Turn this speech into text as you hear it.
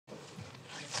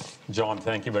John,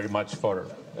 thank you very much for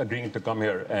agreeing to come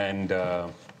here and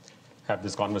have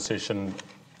this conversation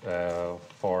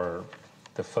for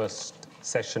the first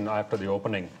session after the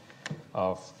opening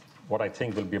of what I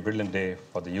think will be a brilliant day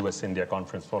for the US-India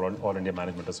Conference for All India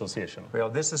Management Association. Well,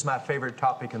 this is my favorite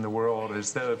topic in the world.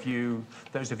 Those of you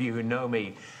who know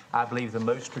me, I believe the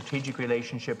most strategic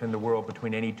relationship in the world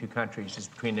between any two countries is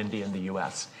between India and the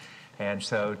US. And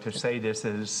so to say this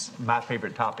is my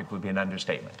favorite topic would be an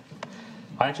understatement.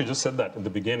 I actually just said that in the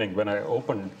beginning when I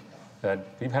opened that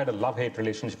we've had a love-hate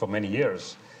relationship for many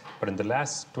years. But in the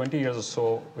last 20 years or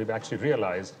so, we've actually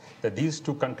realized that these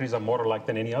two countries are more alike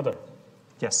than any other.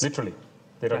 Yes. Literally.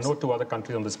 There are no two other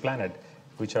countries on this planet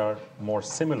which are more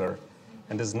similar,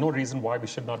 and there's no reason why we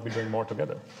should not be doing more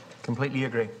together. Completely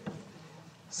agree.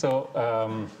 So,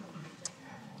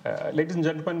 ladies and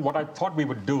gentlemen, what I thought we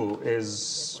would do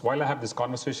is, while I have this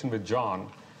conversation with John,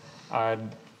 I'll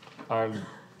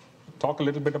talk a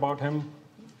little bit about him,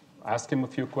 ask him a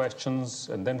few questions,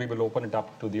 and then we will open it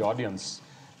up to the audience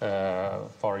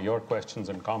for your questions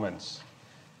and comments.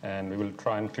 And we will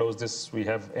try and close this. We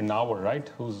have an hour, right?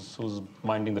 Who's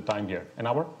minding the time here? An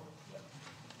hour?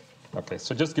 Okay.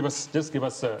 So just give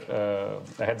us a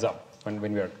heads up when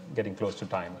we are getting close to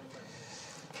time.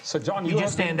 So John, you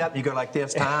just stand up. You go like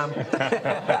this, Tom.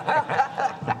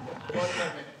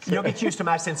 You'll get used to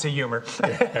my sense of humor.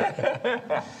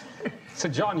 So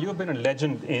John, you've been a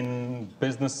legend in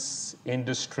business,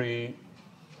 industry,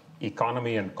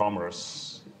 economy, and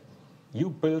commerce. You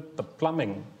built the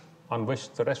plumbing on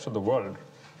which the rest of the world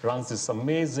runs this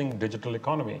amazing digital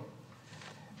economy.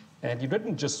 And you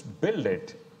didn't just build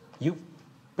it, you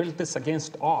built this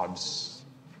against odds.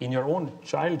 In your own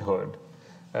childhood,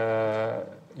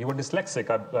 you were dyslexic,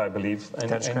 I believe,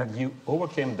 and you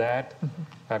overcame that,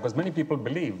 because many people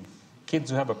believe kids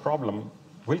who have a problem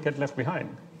will get left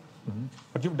behind.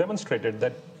 But you've demonstrated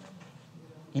that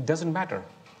it doesn't matter,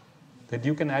 that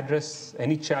you can address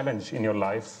any challenge in your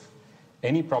life,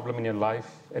 any problem in your life,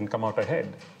 and come out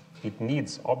ahead.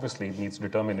 Obviously, it needs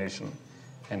determination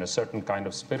and a certain kind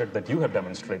of spirit that you have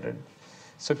demonstrated.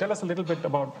 So tell us a little bit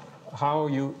about how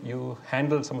you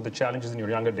handled some of the challenges in your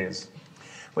younger days.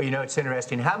 Well, you know, it's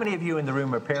interesting. How many of you in the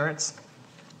room are parents?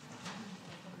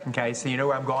 Okay, so you know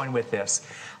where I'm going with this.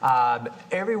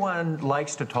 Everyone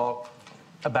likes to talk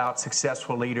about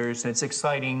successful leaders, and it's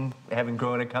exciting having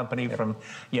grown a company from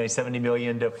 70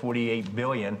 million to 48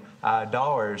 billion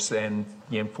dollars, and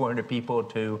 400 people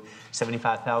to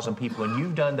 75,000 people, and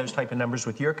you've done those type of numbers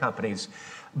with your companies.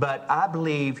 But I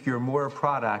believe you're more a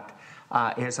product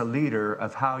as a leader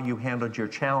of how you handled your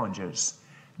challenges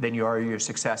than you are your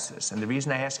successes. And the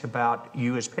reason I ask about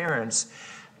you as parents,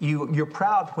 you're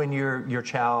proud when your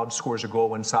child scores a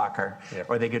goal in soccer,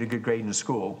 or they get a good grade in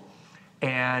school,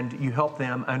 and you help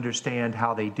them understand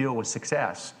how they deal with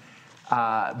success.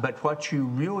 But what you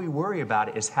really worry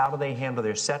about is how do they handle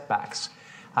their setbacks,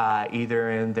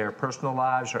 either in their personal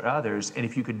lives or others. And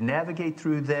if you could navigate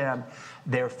through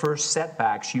their first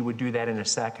setbacks, you would do that in a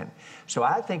second. So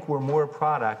I think we're more a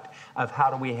product of how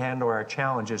do we handle our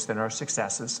challenges than our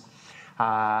successes.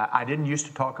 I didn't used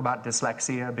to talk about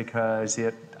dyslexia because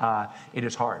it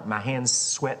is hard. My hands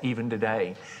sweat even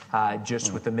today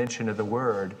just with the mention of the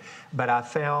word. But I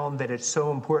found that it's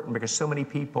so important because so many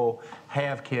people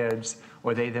have kids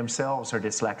or they themselves are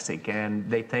dyslexic, and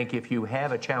they think if you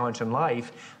have a challenge in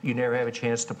life, you never have a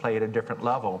chance to play at a different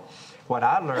level. What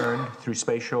I learned through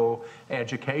spatial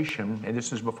education, and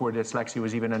this is before dyslexia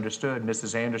was even understood,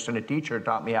 Mrs. Anderson, a teacher,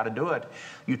 taught me how to do it.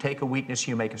 You take a weakness,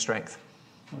 you make a strength.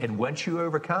 And once you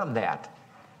overcome that,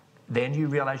 then you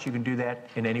realize you can do that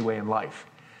in any way in life.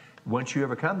 Once you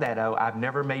overcome that, I've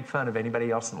never made fun of anybody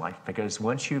else in life, because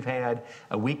once you've had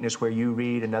a weakness where you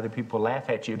read and other people laugh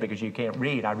at you because you can't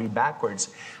read, I read backwards,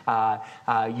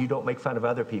 you don't make fun of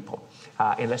other people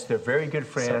unless they're very good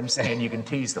friends and you can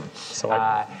tease them.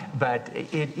 But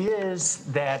it is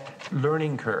that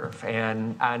learning curve.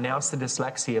 And I announced the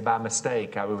dyslexia by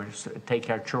mistake. I would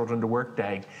take our children to work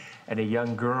day, and a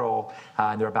young girl,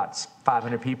 and there were about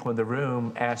 500 people in the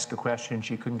room, asked a question.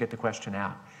 She couldn't get the question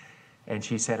out. And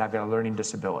she said, I've got a learning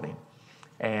disability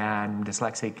and I'm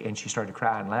dyslexic. And she started to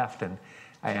cry and left. And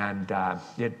I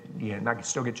can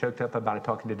still get choked up about it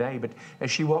talking today. But as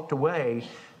she walked away,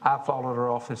 I followed her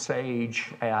off the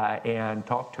stage and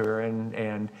talked to her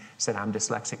and said, I'm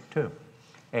dyslexic too.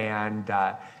 And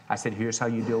I said, here's how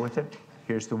you deal with it.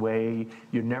 Here's the way.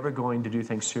 You're never going to do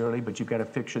things serially, but you've got to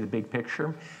picture the big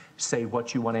picture. Say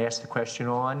what you want to ask the question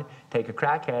on. Take a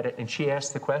crack at it. And she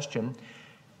asked the question.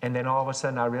 And then all of a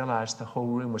sudden I realized the whole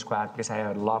room was quiet because I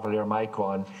had a lavalier mic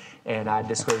on, and I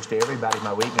disclosed to everybody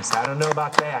my weakness. I don't know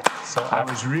about that. So I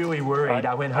was really worried.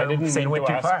 I went home saying I went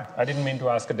too far. I didn't mean to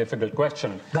ask a difficult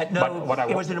question. But no,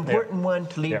 it was an important one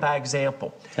to lead by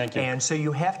example. Thank you. And so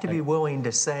you have to be willing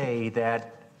to say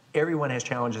that everyone has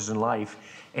challenges in life.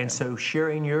 And so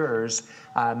sharing yours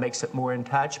makes it more in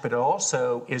touch, but it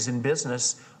also is in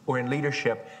business or in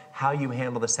leadership, how you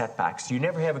handle the setbacks. You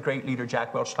never have a great leader.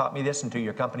 Jack Welch taught me this until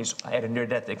your company's had a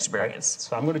near-death experience.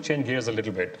 So I'm going to change gears a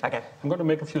little bit. Okay. I'm going to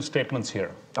make a few statements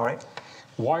here. All right.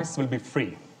 Voice will be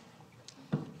free.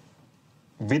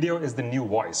 Video is the new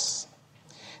voice.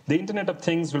 The Internet of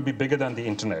Things will be bigger than the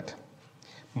Internet.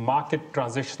 Market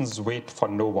transitions wait for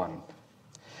no one.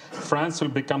 France will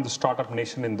become the startup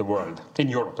nation in the world, in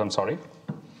Europe, I'm sorry.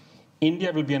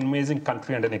 India will be an amazing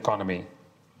country and an economy.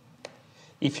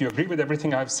 If you agree with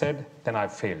everything I've said, then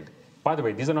I've failed. By the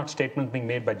way, these are not statements being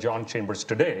made by John Chambers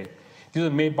today. These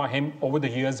were made by him over the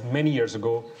years, many years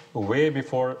ago, way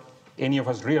before any of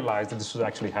us realized that this was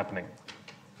actually happening.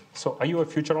 So are you a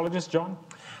futurologist, John?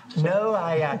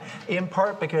 No, in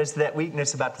part because of that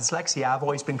weakness about dyslexia, I've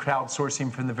always been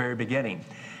crowdsourcing from the very beginning.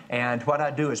 And what I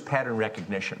do is pattern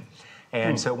recognition.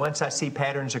 And so once I see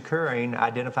patterns occurring,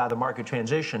 identify the market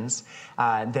transitions,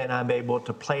 and then I'm able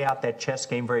to play out that chess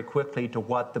game very quickly to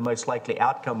what the most likely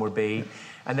outcome would be.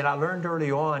 And then I learned early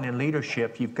on in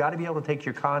leadership, you've got to be able to take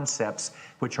your concepts,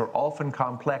 which are often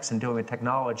complex in dealing with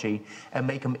technology, and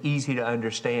make them easy to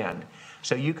understand.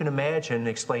 So you can imagine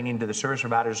explaining to the service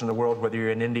providers in the world, whether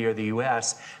you're in India or the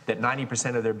US, that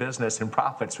 90% of their business and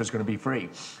profits was going to be free.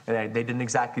 And they didn't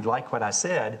exactly like what I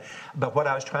said, but what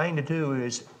I was trying to do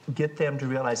is get them to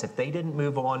realize if they didn't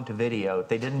move on to video, if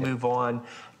they didn't move on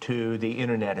to the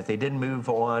internet, if they didn't move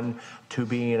on to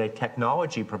being a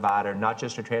technology provider, not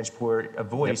just a transport of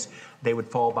voice, they would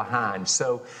fall behind.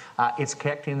 So it's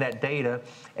connecting that data,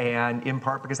 and in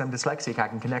part because I'm dyslexic, I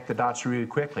can connect the dots really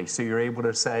quickly. So you're able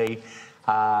to say,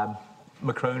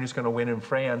 Macron is going to win in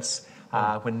France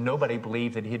when nobody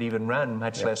believed that he'd even run,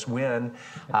 much less win,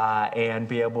 and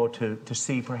be able to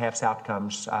see perhaps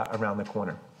outcomes around the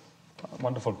corner.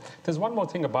 Wonderful. There's one more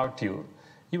thing about you.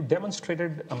 You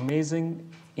demonstrated amazing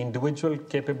individual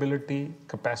capability,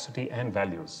 capacity, and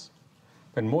values.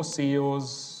 When most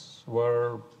CEOs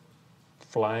were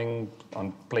flying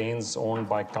on planes owned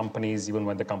by companies, even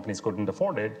when the companies couldn't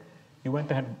afford it, you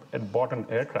went ahead and bought an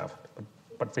aircraft,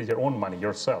 but with your own money,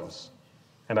 yourselves.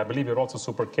 And I believe you're also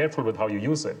super careful with how you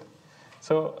use it.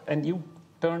 So, and you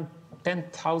turned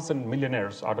 10,000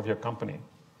 millionaires out of your company.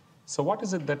 So what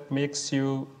is it that makes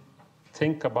you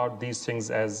think about these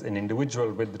things as an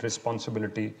individual with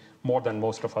responsibility more than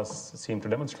most of us seem to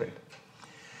demonstrate?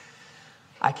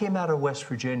 I came out of West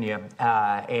Virginia,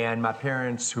 and my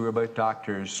parents, who were both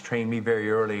doctors, trained me very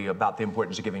early about the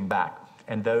importance of giving back.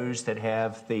 And those that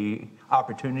have the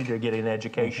opportunity to get an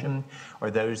education,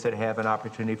 or those that have an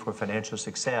opportunity for financial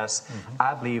success,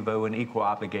 I believe owe an equal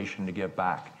obligation to give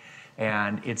back.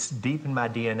 And it's deep in my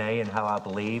DNA and how I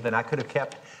believe. And I could have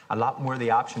kept a lot more of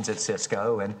the options at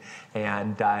Cisco,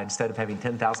 and instead of having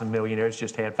 10,000 millionaires,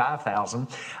 just had 5,000.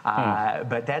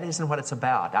 But that isn't what it's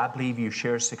about. I believe you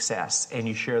share success and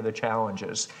you share the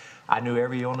challenges. I knew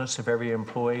every illness of every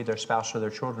employee, their spouse or their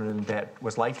children, that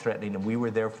was life-threatening, and we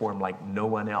were there for them like no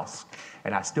one else.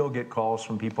 And I still get calls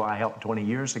from people I helped 20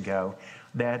 years ago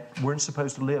that weren't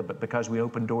supposed to live, but because we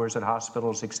opened doors at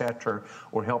hospitals, et cetera,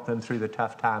 or helped them through the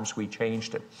tough times, we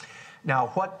changed it. Now,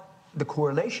 what the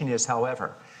correlation is,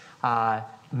 however,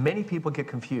 many people get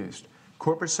confused.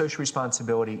 Corporate social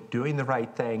responsibility, doing the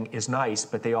right thing, is nice,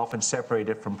 but they often separate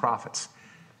it from profits.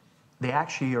 They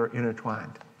actually are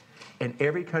intertwined. In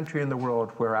every country in the world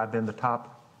where I've been the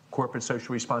top corporate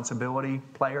social responsibility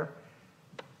player,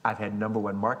 I've had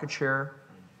 #1 market share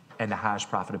and the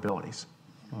highest profitabilities.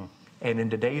 And in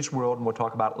today's world, and we'll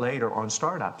talk about it later, on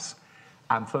startups,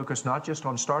 I'm focused not just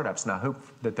on startups, and I hope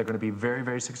that they're going to be very,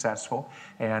 very successful,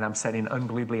 and I'm setting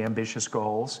unbelievably ambitious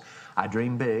goals. I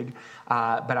dream big,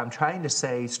 but I'm trying to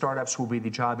say startups will be the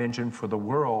job engine for the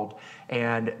world,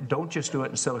 and don't just do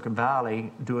it in Silicon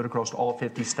Valley, do it across all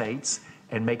 50 states,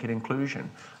 and make it inclusion.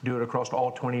 Do it across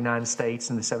all 29 states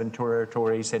and the 7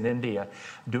 territories in India.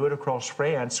 Do it across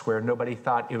France, where nobody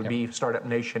thought it would be startup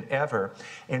nation ever.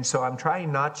 And so I'm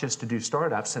trying not just to do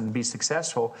startups and be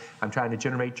successful, I'm trying to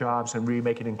generate jobs and really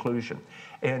make it inclusion.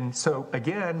 And so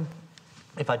again,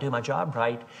 if I do my job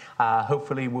right,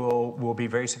 hopefully we'll be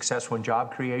very successful in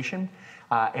job creation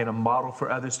and a model for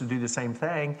others to do the same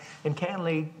thing. And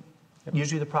candidly,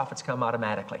 usually the profits come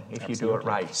automatically if you do it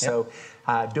right. So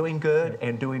doing good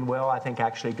and doing well, I think,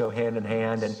 actually go hand in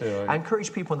hand. And I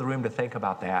encourage people in the room to think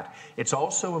about that. It's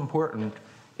also important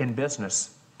in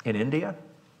business in India,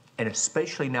 and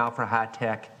especially now for high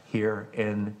tech here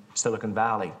in Silicon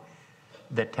Valley,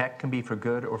 that tech can be for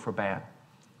good or for bad.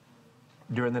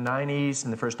 During the 90s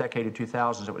and the first decade of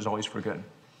 2000s, it was always for good.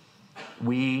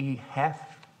 We have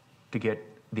to get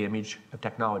the image of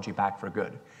technology back for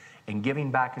good, and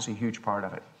giving back is a huge part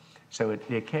of it. So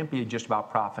it can't be just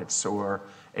about profits or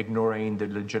ignoring the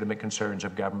legitimate concerns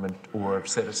of government or of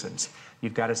citizens.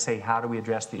 You've got to say, how do we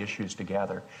address the issues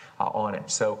together on it?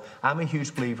 So I'm a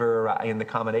huge believer in the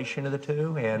combination of the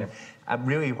two, and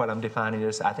really what I'm defining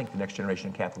is, I think, the next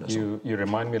generation of capitalism. You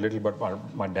remind me a little bit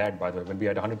about my dad, by the way. When we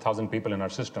had 100,000 people in our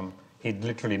system, he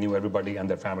literally knew everybody and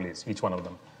their families, each one of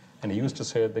them. And he used to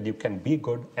say that you can be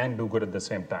good and do good at the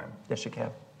same time. Yes, you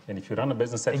can. And if you run a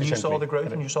business efficiently... And you saw the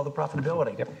growth and you saw the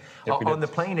profitability. Yep, on the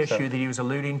plane issue that he was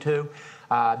alluding to,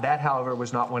 that, however,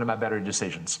 was not one of my better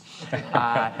decisions. We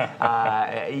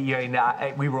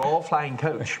were all flying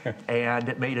coach, and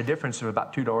it made a difference of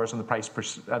about $2 on the price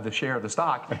of the share of the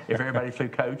stock if everybody flew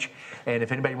coach. And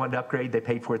if anybody wanted to upgrade, they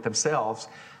paid for it themselves.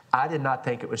 I did not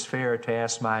think it was fair to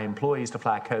ask my employees to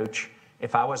fly coach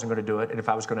if I wasn't going to do it, and if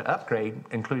I was going to upgrade,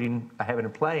 including having a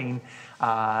plane,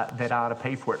 that I ought to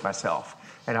pay for it myself.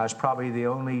 And I was probably the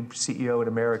only CEO in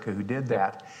America who did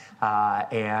that.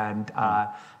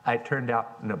 It turned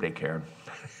out nobody cared.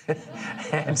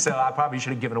 And so I probably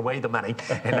should have given away the money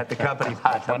and let the company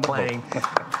buy the plane.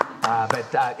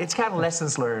 But it's kind of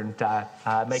lessons learned,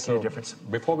 making a difference.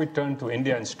 Before we turn to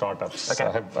India and startups, okay.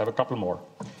 I have a couple more.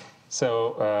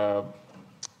 So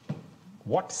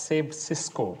what saved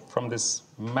Cisco from this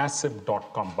massive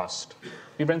dot-com bust?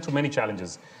 We went through many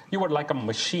challenges. You were like a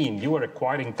machine. You were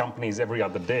acquiring companies every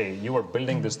other day. You were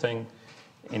building this thing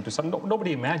into some...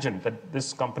 Nobody imagined that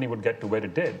this company would get to where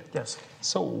it did. Yes.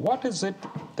 So what is it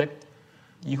that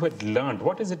you had learned?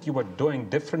 What is it you were doing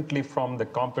differently from the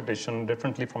competition,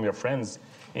 differently from your friends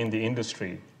in the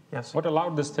industry? Yes. What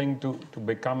allowed this thing to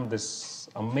become this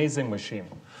amazing machine?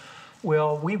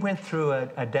 Well, we went through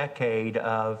a decade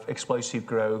of explosive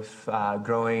growth,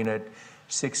 growing at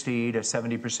 60 to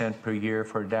 70% per year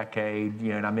for a decade.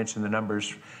 And I mentioned the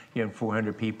numbers,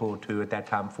 400 people to, at that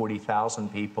time,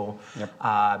 40,000 people. Yep.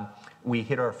 We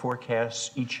hit our forecasts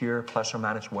each year, plus or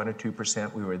minus 1 or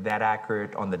 2%. We were that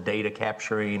accurate on the data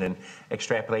capturing and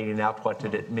extrapolating out what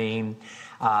did it mean.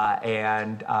 We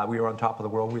were on top of the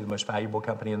world. We were the most valuable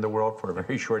company in the world for a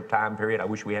very short time period. I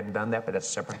wish we hadn't done that, but that's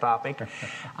a separate topic.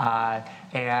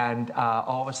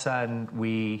 All of a sudden,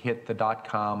 we hit the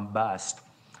dot-com bust.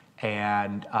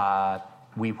 And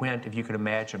we went, if you can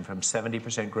imagine, from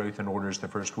 70% growth in orders the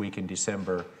first week in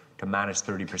December to minus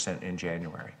 30% in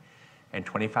January. And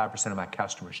 25% of my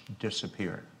customers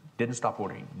disappeared. Didn't stop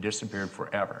ordering, disappeared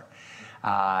forever.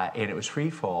 And it was free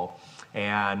fall.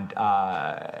 And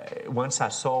once I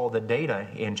saw the data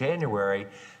in January,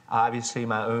 obviously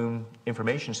my own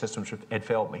information systems had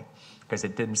failed me because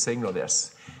it didn't signal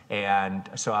this. And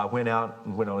so I went out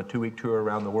and went on a 2-week tour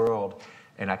around the world.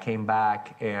 And I came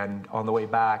back, and on the way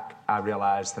back, I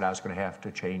realized that I was going to have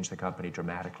to change the company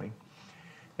dramatically.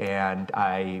 And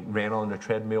I ran on the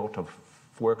treadmill till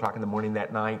 4 o'clock in the morning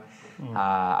that night.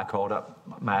 I called up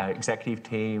my executive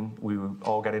team. We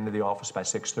all got into the office by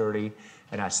 6:30,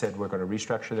 and I said, we're going to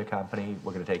restructure the company.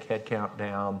 We're going to take headcount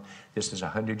down. This is a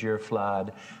 100-year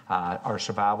flood. Our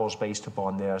survival is based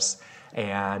upon this.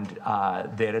 And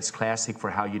then it's classic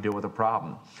for how you deal with a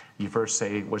problem. You first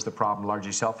say, was the problem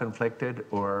largely self-inflicted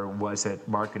or was it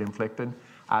market-inflicted?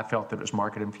 I felt that it was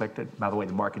market-inflicted. By the way,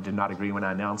 the market did not agree when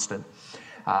I announced it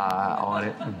on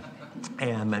it.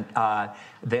 And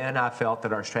then I felt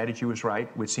that our strategy was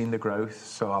right. We'd seen the growth,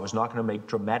 so I was not going to make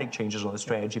dramatic changes on the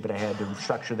strategy, but I had to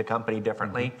structure the company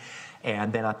differently.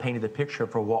 And then I painted the picture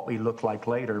for what we looked like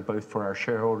later, both for our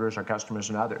shareholders, our customers,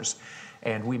 and others.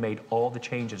 And we made all the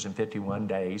changes in 51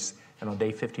 days. And on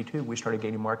day 52, we started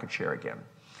gaining market share again.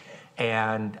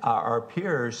 And our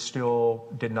peers still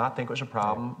did not think it was a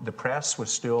problem. The press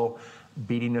was still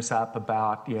beating us up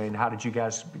about, and how did you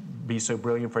guys be so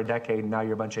brilliant for a decade and now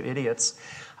you're a bunch of idiots,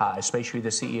 especially the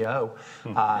CEO.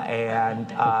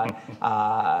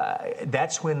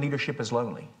 That's when leadership is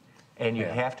lonely, and you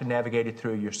have to navigate it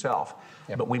through yourself.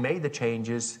 Yep. But we made the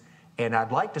changes, and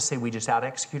I'd like to say we just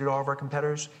out-executed all of our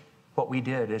competitors. What we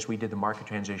did is we did the market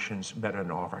transitions better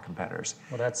than all of our competitors.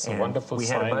 Well, that's a wonderful sign.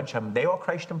 We had a bunch of them. They all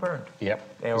crashed and burned.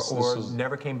 Yep. Or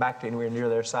never came back to anywhere near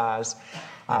their size.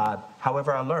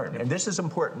 However, I learned. And this is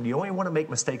important. You only want to make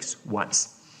mistakes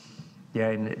once. Yeah,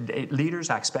 and leaders,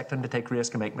 I expect them to take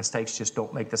risks and make mistakes. Just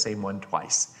don't make the same one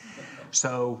twice.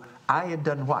 So I had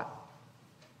done what?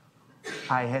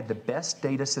 I had the best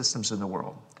data systems in the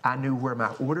world. I knew where my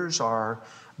orders are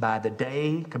by the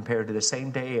day compared to the same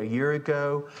day a year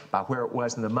ago, by where it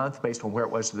was in the month based on where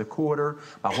it was in the quarter,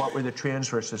 by what were the trends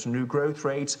versus new growth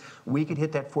rates. We could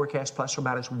hit that forecast plus or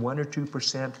minus 1 or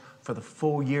 2% for the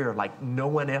full year like no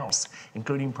one else,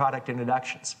 including product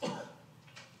introductions.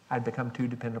 I'd become too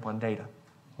dependent on data.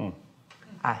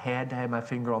 I had to have my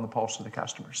finger on the pulse of the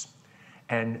customers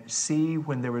and see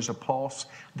when there was a pulse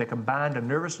that combined a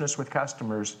nervousness with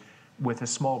customers with a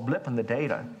small blip in the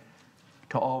data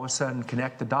to all of a sudden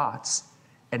connect the dots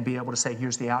and be able to say,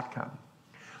 here's the outcome.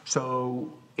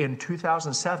 So in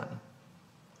 2007,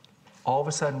 all of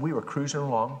a sudden we were cruising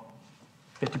along,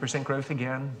 50% growth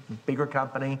again, bigger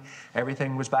company,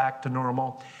 everything was back to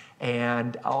normal.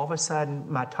 And all of a sudden,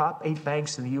 my top 8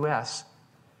 banks in the US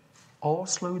all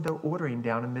slowed their ordering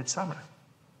down in midsummer.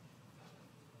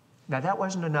 Now that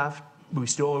wasn't enough. We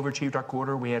still overachieved our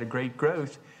quarter. We had a great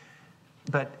growth,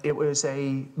 but it was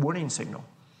a warning signal.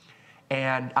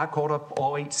 And I called up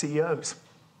all 8 CEOs.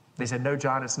 They said, no,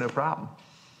 John, it's no problem.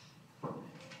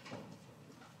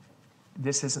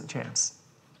 This isn't chance.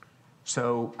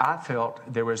 So I felt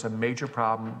there was a major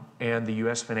problem in the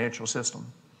US financial system.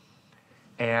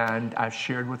 And I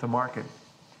shared with the market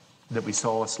that we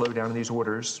saw a slowdown in these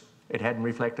orders. It hadn't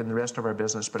reflected in the rest of our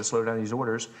business, but a slowdown in these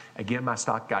orders. Again, my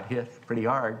stock got hit pretty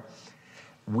hard.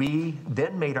 We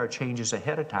then made our changes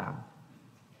ahead of time.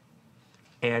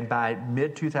 And by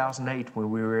mid-2008,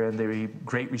 when we were in the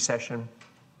Great Recession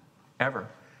ever,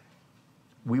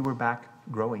 we were back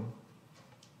growing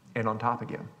and on top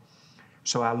again.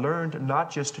 So I learned not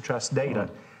just to trust data,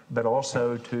 but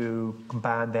also to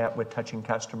combine that with touching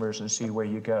customers and see where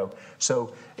you go.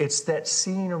 So it's that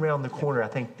seeing around the corner, I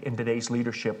think, in today's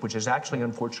leadership, which is actually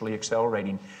unfortunately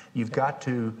accelerating. You've got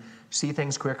to see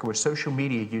things quicker. With social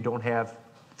media, you don't have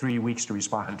 3 weeks to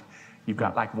respond. You've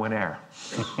got like 1 hour.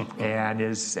 And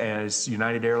as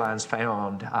United Airlines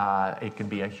found, it can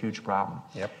be a huge problem.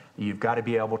 Yep. You've got to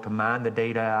be able to mine the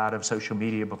data out of social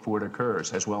media before it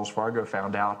occurs, as Wells Fargo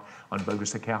found out on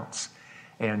bogus accounts.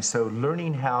 And so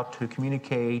learning how to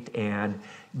communicate and,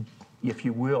 if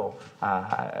you will,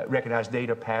 recognize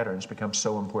data patterns becomes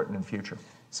so important in the future.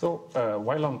 So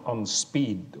while on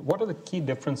speed, what are the key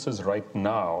differences right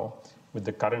now with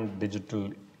the current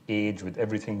digital age, with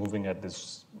everything moving at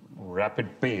this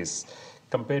rapid pace,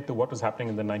 compared to what was happening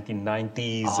in the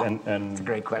 1990s That's a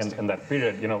great question. and that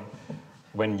period, you know,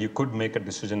 when you could make a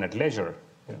decision at leisure?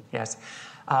 Yeah. Yes.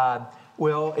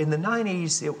 Well, in the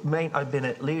 90s, it may not have been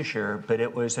at leisure, but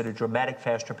it was at a dramatic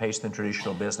faster pace than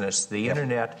traditional business. The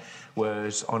internet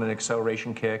was on an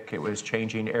acceleration kick. It was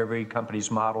changing every company's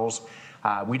models.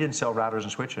 We didn't sell routers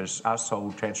and switches. I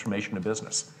sold transformation of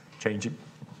business, changing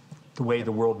the way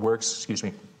the world works,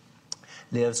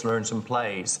 lives, learns, and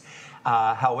plays.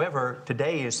 However,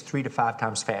 today is 3 to 5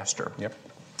 times faster. Yep.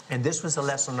 And this was a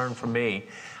lesson learned for me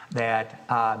that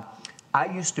I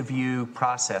used to view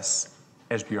process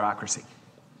as bureaucracy.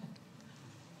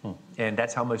 And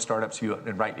that's how most startups view it,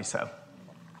 and rightly so.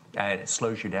 And it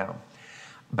slows you down.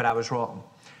 But I was wrong.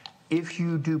 If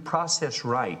you do process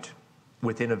right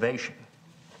with innovation,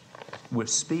 with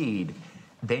speed,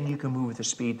 then you can move with the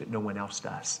speed that no one else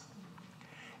does.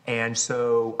 And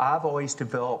so I've always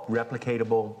developed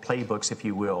replicatable playbooks, if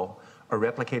you will, or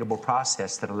replicatable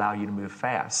process that allow you to move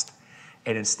fast.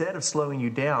 And instead of slowing you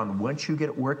down, once you get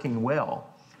it working well,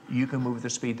 you can move at the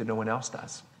speed that no one else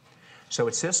does. So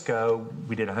at Cisco,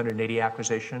 we did 180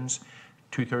 acquisitions.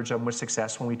 2/3 of them were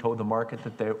successful. We told the market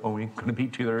that they're only going to be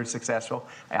 2/3 successful.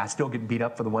 I still get beat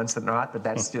up for the ones that are not, but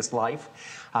that's just life.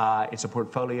 It's a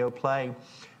portfolio play.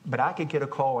 But I could get a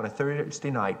call on a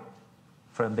Thursday night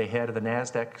from the head of the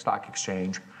NASDAQ stock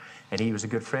exchange, and he was a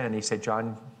good friend. He said,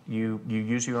 John, you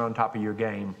usually are on top of your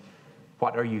game.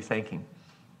 What are you thinking?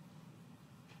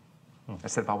 I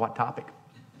said, about what topic?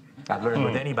 I've learned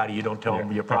with anybody, you don't tell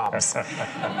them your problems.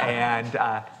 And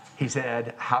he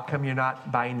said, how come you're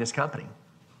not buying this company?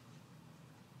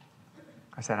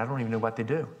 I said, I don't even know what they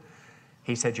do.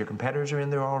 He said, your competitors are in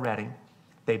there already.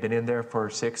 They've been in there for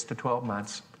 6 to 12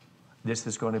 months. This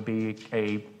is going to be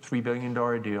a $3 billion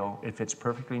deal. It fits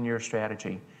perfectly in your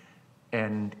strategy,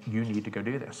 and you need to go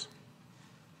do this.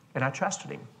 And I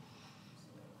trusted him.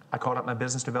 I called up my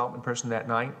business development person that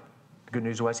night. The good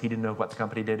news was he didn't know what the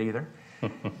company did either.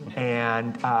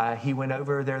 And he went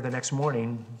over there the next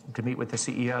morning to meet with the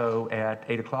CEO at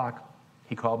 8 o'clock.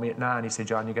 He called me at 9. He said,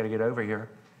 John, you got to get over here.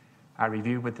 I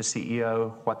reviewed with the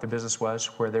CEO what the business was,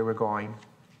 where they were going.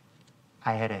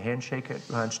 I had a handshake at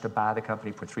lunch to buy the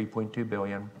company for $3.2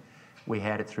 billion. We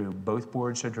had it through both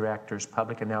boards of directors,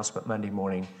 public announcement Monday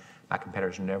morning. My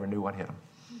competitors never knew what hit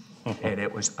them. And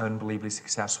it was unbelievably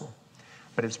successful.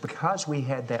 But it's because we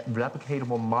had that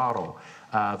replicatable model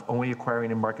of only acquiring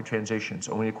in market transitions,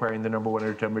 only acquiring the number one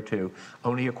or number two,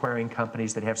 only acquiring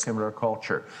companies that have similar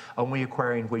culture, only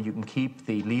acquiring where you can keep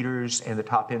the leaders and the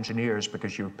top engineers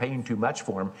because you're paying too much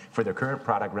for them for their current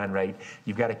product run rate.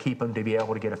 You've got to keep them to be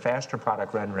able to get a faster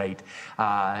product run rate.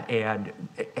 And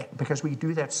because we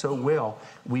do that so well,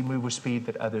 we move with speed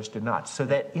that others do not. So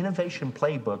that innovation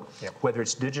playbook, whether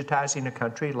it's digitizing a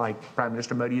country like Prime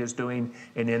Minister Modi is doing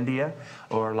in India,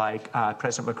 or like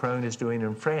President Macron is doing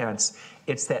in France,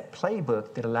 it's that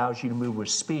playbook that allows you to move with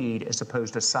speed as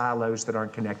opposed to silos that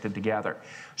aren't connected together.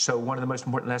 So one of the most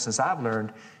important lessons I've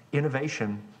learned,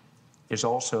 innovation is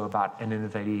also about an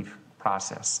innovative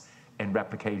process and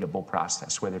replicatable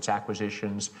process, whether it's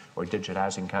acquisitions or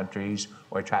digitizing countries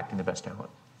or attracting the best talent.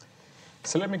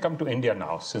 So let me come to India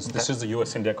now, since this is the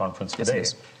US-India conference today.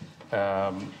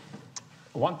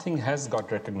 One thing has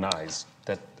got recognized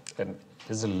that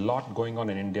there's a lot going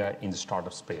on in India in the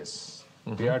startup space.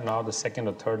 We are now the second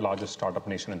or third largest startup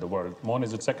nation in the world. Mon,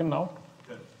 is it second now?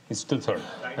 Third. It's still third.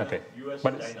 China, okay. US,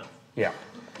 but China. Yeah.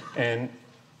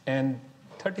 And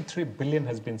 33 billion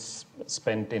has been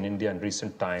spent in India in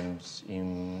recent times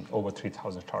in over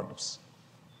 3,000 startups.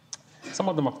 Some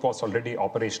of them, of course, already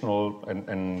operational,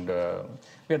 and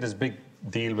we had this big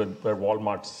deal where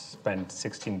Walmart spent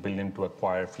 16 billion to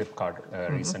acquire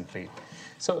Flipkart recently.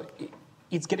 So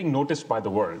it's getting noticed by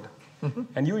the world.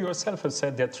 And you yourself have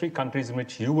said there are 3 countries in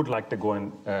which you would like to go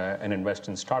and invest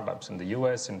in startups, in the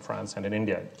US, in France, and in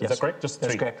India. Is that correct? Just 3?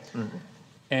 That's correct.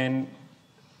 And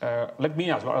let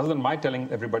me ask, rather than my telling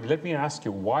everybody, let me ask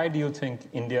you, why do you think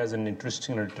India is an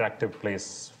interesting and attractive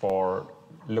place for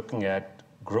looking at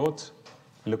growth,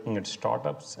 looking at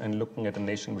startups, and looking at a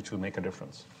nation which will make a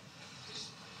difference?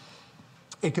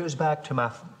 It goes back to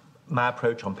my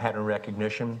approach on pattern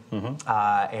recognition,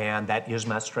 and that is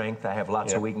my strength. I have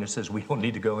lots of weaknesses. We don't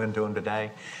need to go into them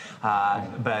today.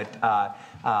 But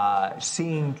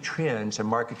seeing trends and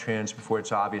market trends before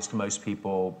it's obvious to most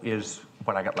people is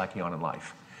what I got lucky on in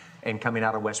life. And coming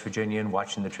out of West Virginia and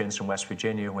watching the trends in West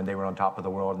Virginia when they were on top of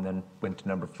the world and then went to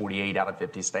number 48 out of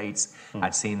 50 states,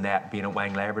 I'd seen that. Being at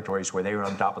Wang Laboratories where they were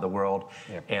on top of the world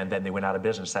and then they went out of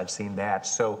business, I'd seen that.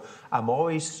 So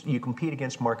you compete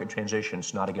against market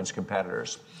transitions, not against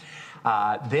competitors.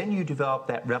 Then you develop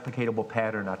that replicatable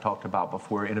pattern I talked about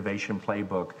before, innovation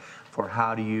playbook, for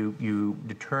how do you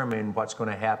determine what's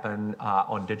going to happen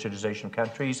on digitization of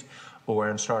countries or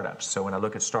in startups. So when I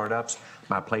look at startups,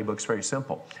 my playbook's very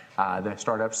simple. The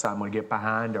startups I'm going to get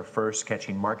behind are first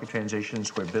catching market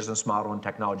transitions where business model and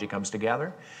technology comes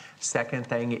together. Second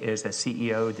thing is a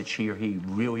CEO that she or he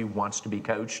really wants to be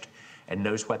coached and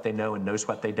knows what they know and knows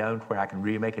what they don't, where I can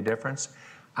really make a difference.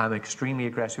 I'm extremely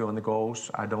aggressive on the goals.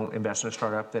 I don't invest in a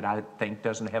startup that I think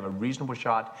doesn't have a reasonable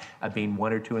shot of being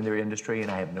 1 or 2 in their industry,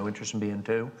 and I have no interest in being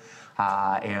 2.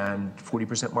 And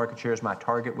 40% market share is my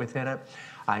target within it.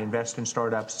 I invest in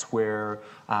startups where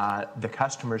the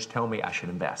customers tell me I should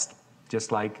invest.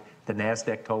 Just like the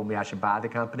NASDAQ told me I should buy the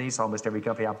companies, almost every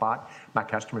company I bought, my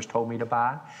customers told me to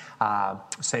buy.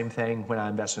 Same thing when I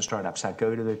invest in startups. I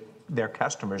go to their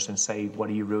customers and say, what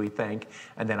do you really think?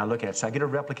 And then I look at it. So I get a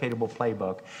replicatable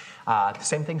playbook. The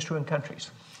same thing's true in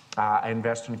countries. I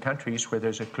invest in countries where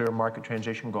there's a clear market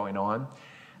transition going on.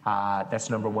 That's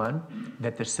number one,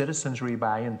 that the citizens really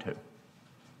buy into.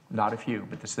 Not a few,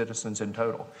 but the citizens in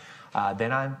total.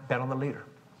 Then I bet on the leader.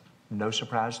 No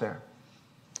surprise there.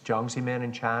 Jiang Zemin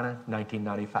in China,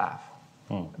 1995.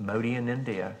 Modi in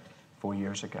India, 4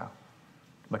 years ago.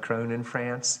 Macron in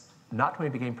France, not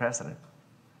when he became president,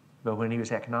 but when he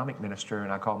was economic minister,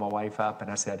 and I called my wife up and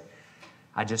I said,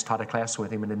 I just taught a class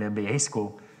with him in an MBA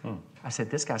school. I said,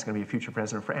 this guy's going to be a future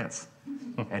president of France.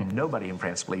 And nobody in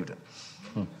France believed it.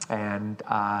 And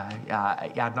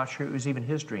I'm not sure it was even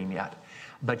his dream yet.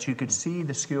 But you could see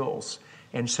the skills.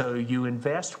 And so you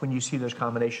invest when you see those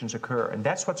combinations occur. And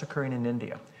that's what's occurring in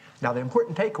India. Now, the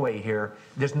important takeaway here,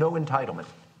 there's no entitlement.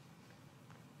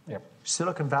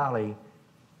 Silicon Valley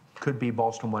could be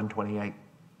Boston 128.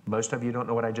 Most of you don't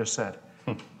know what I just said.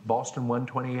 Boston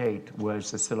 128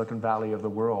 was the Silicon Valley of the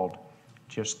world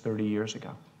just 30 years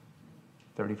ago,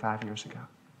 35 years ago.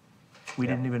 We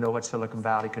didn't even know what Silicon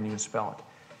Valley, couldn't even spell it.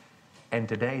 And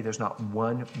today, there's not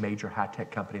one major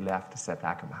high-tech company left to set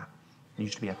back on that. It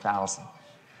used to be 1,000.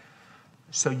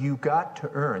 So you got to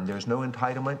earn. There's no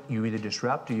entitlement. You either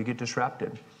disrupt or you get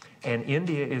disrupted. And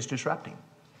India is disrupting.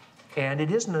 And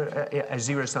it isn't a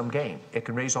zero-sum game. It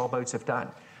can raise all boats if done.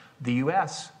 The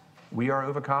U.S., we are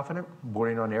overconfident,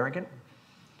 bordering on arrogant.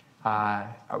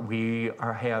 We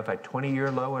have a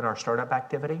 20-year low in our startup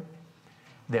activity.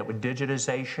 that with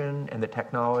digitization and the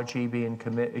technology being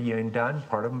done,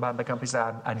 part of them by the companies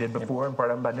I did before and part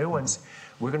of them by new ones,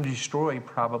 we're going to destroy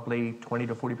probably 20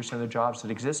 to 40% of the jobs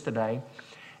that exist today.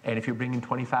 And if you're bringing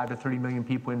 25 to 30 million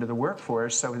people into the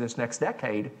workforce over this next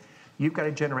decade, you've got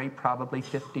to generate probably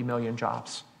 50 million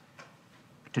jobs.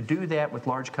 To do that with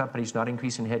large companies not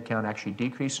increasing headcount, actually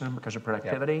decreasing them because of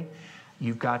productivity,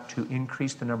 you've got to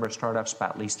increase the number of startups by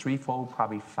at least threefold,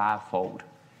 probably fivefold.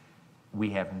 We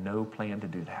have no plan to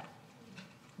do that.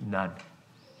 None.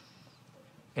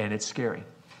 And it's scary.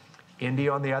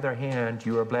 India, on the other hand,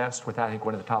 you are blessed with, I think,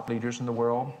 one of the top leaders in the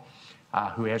world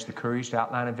who has the courage to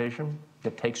outline a vision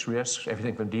that takes risks,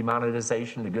 everything from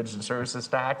demonetization to goods and services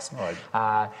tax,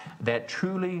 that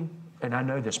truly, and I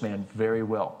know this man very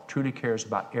well, truly cares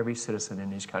about every citizen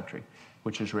in his country,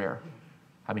 which is rare.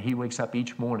 I mean, he wakes up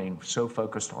each morning so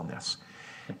focused on this.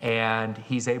 And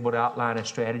he's able to outline a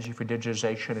strategy for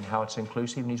digitization and how it's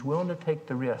inclusive, and he's willing to take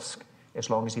the risk as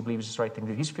long as he believes it's the right thing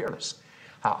to do. He's fearless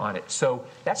on it. So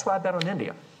that's why I bet on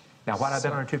India. Now, why I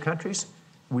bet on our two countries?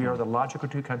 We are the logical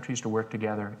two countries to work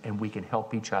together, and we can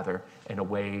help each other in a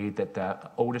way that the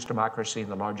oldest democracy and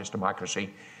the largest democracy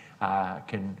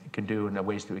can do in the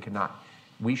ways that we cannot.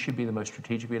 We should be the most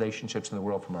strategic relationships in the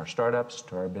world, from our startups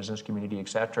to our business community, et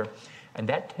cetera. And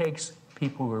that takes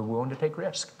people who are willing to take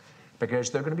risk,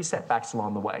 because there are going to be setbacks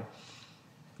along the way.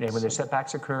 And when the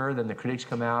setbacks occur, then the critics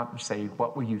come out and say,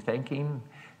 what were you thinking,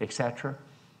 et cetera.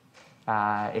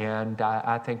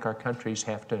 I think our countries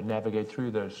have to navigate through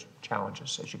those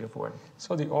challenges as you go forward.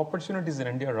 So the opportunities in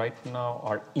India right now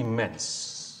are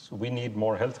immense. We need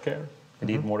more healthcare, we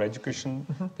need more education,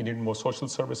 we need more social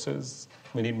services,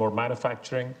 we need more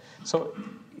manufacturing. So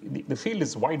the field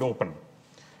is wide open.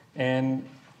 And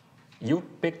you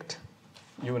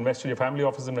invested, your family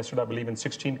office invested, I believe, in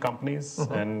 16 companies,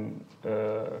 and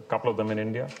a couple of them in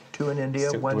India. 2 in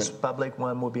India, one's public,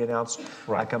 one will be announced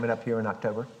coming up here in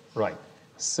October. Right.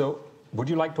 So would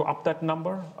you like to up that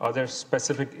number? Are there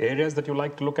specific areas that you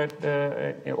like to look at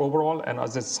overall? And are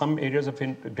there some areas of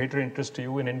greater interest to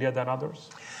you in India than others?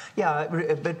 Yeah,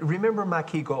 but remember my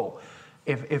key goal.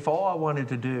 If all I wanted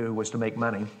to do was to make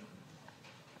money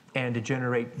and to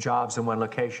generate jobs in one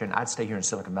location, I'd stay here in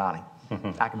Silicon Valley.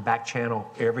 I can back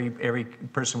channel every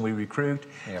person we recruit.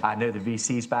 I know the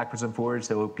VCs backwards and forwards.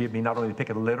 They will give me not only the pick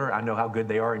of the litter, I know how good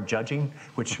they are in judging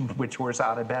which horse I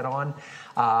ought to bet on.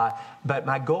 But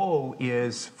my goal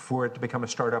is for it to become a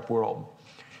startup world.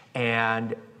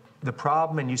 And the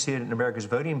problem, and you see it in America's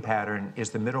voting pattern,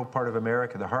 is the middle part of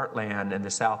America, the heartland and the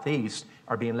southeast,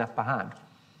 are being left behind.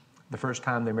 The first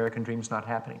time the American dream is not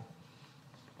happening.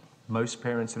 Most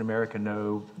parents in America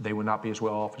know they will not be as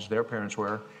well off as their parents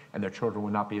were, and their children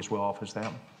will not be as well off as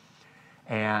them.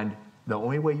 And the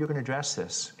only way you're going to address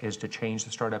this is to change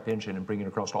the startup engine and bring it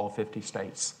across all 50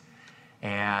 states.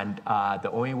 And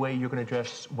the only way you're going to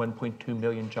address 1.2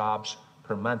 million jobs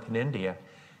per month in India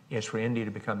is for India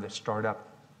to become the startup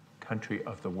country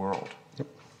of the world.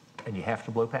 And you have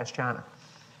to blow past China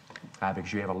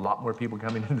because you have a lot more people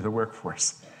coming into the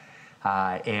workforce.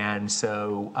 And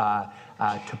so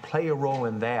to play a role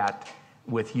in that,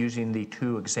 with using the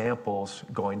 2 examples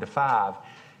going to 5,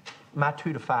 my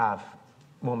 2 to 5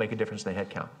 won't make a difference in the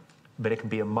headcount. But it can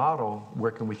be a model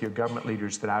working with your government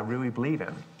leaders that I really believe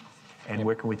in, and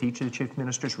working with each of the chief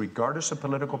ministers, regardless of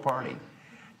political party,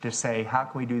 to say, how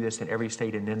can we do this in every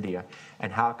state in India,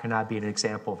 and how can I be an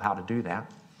example of how to do that?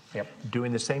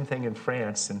 Doing the same thing in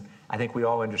France, and I think we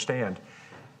all understand.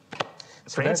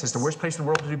 So France is the worst place in the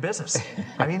world to do business.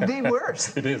 I mean, the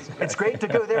worst. It is. It's great to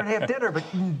go there and have dinner, but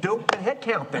don't put head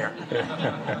count there.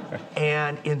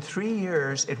 And in 3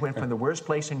 years, it went from the worst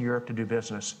place in Europe to do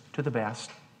business to the best.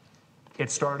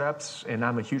 Its startups, and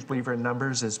I'm a huge believer in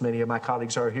numbers, as many of my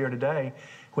colleagues are here today,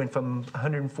 went from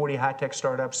 140 high-tech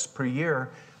startups per year,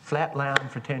 flatlined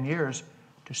for 10 years,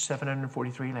 to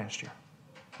 743 last year.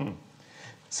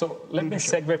 So let me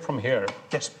segue from here.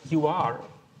 Yes. You are,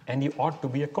 and you ought to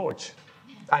be a coach.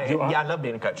 I love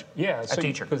being a coach. Yeah, a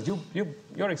teacher. Because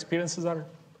your experiences are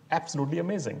absolutely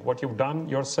amazing. What you've done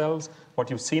yourselves, what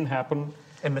you've seen happen.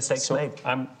 And mistakes made.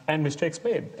 And mistakes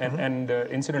made. And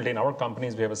incidentally, in our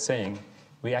companies, we have a saying,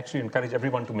 we actually encourage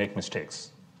everyone to make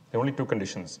mistakes. There are only 2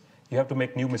 conditions. You have to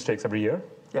make new mistakes every year.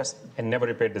 Yes. And never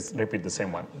repeat the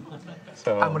same one.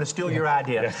 So I'm going to steal your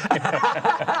idea.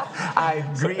 I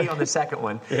agree on the second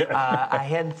one. I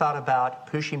hadn't thought about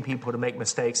pushing people to make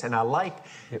mistakes, and I like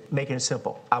making it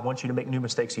simple. I want you to make new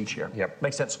mistakes each year.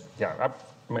 Makes sense? Yeah,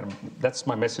 I mean, that's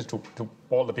my message to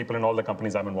all the people in all the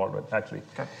companies I'm involved with, actually.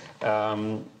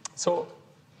 Okay. So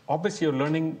obviously your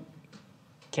learning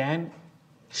can,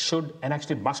 should, and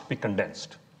actually must be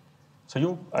condensed. So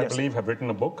you, I believe, have written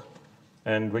a book.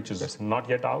 and which is not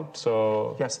yet out.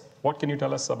 So what can you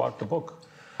tell us about the book?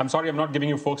 I'm sorry I'm not giving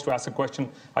you folks to ask a question.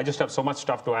 I just have so much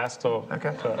stuff to ask. So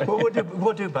well,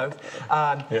 we'll do both.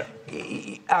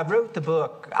 I wrote the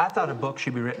book. I thought a book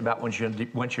should be written about once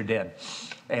you're dead.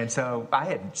 And so I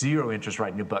had zero interest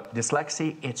writing a book.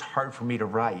 Dyslexia, it's hard for me to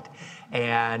write.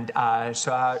 And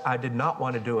so I did not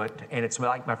want to do it. And it's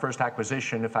like my first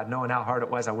acquisition. If I'd known how hard it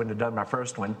was, I wouldn't have done my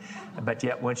first one. But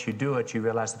yet once you do it, you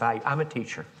realize the value. I'm a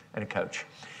teacher and a coach.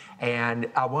 And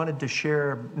I wanted to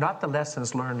share not the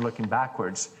lessons learned looking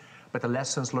backwards, but the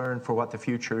lessons learned for what the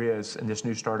future is in this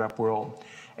new startup world.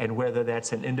 And whether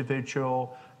that's an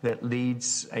individual that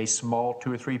leads a small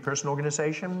 2 or 3 person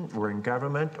organization, or in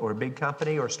government, or a big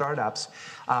company, or startups,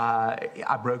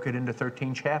 I broke it into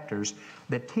 13 chapters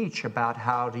that teach about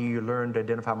how do you learn to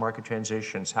identify market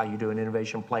transitions, how you do an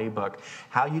innovation playbook,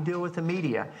 how you deal with the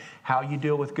media, how you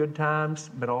deal with good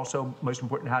times, but also, most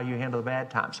important, how you handle the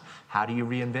bad times. How do you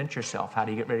reinvent yourself? How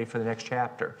do you get ready for the next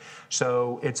chapter?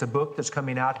 So it's a book that's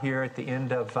coming out here at the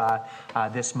end of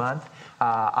this month.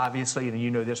 Obviously, and you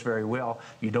know this very well,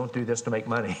 you don't do this to make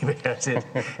money because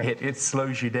it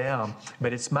slows you down.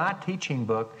 But it's my teaching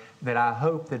book that I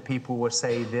hope that people will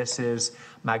say this is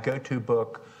my go-to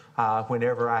book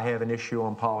whenever I have an issue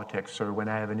on politics, or when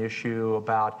I have an issue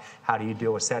about how do you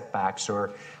deal with setbacks,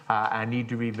 or I need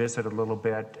to revisit a little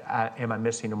bit, am I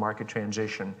missing a market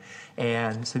transition?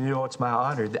 And so, you know, it's my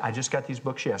honor. I just got these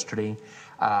books yesterday,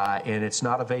 and it's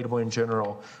not available in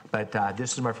general, but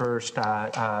this is my first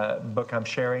book I'm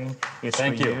sharing. It's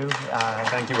Thank for you.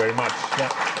 Thank you very much.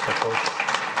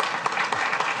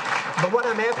 But what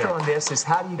I'm after on this is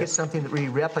how do you get something that really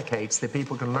replicates that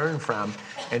people can learn from?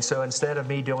 And so instead of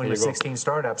me doing the 16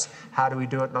 startups, how do we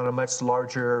do it on a much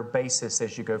larger basis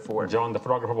as you go forward? John, the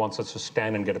photographer wants us to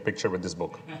stand and get a picture with this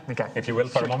book. Okay. If you will,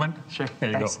 for a moment. Sure.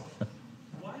 There you go.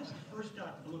 Why is the first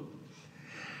dot blue?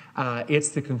 It's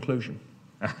the conclusion.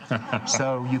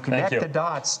 So you connect the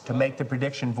dots to make the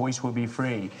prediction voice will be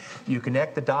free. You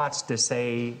connect the dots to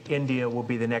say India will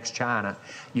be the next China.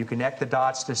 You connect the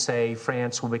dots to say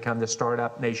France will become the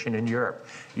startup nation in Europe.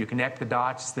 You connect the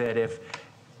dots that if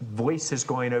voice is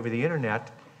going over the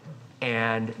internet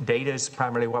and data is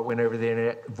primarily what went over the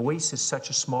internet, voice is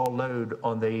such a small load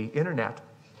on the internet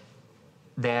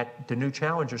that the new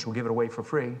challengers will give it away for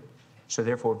free. So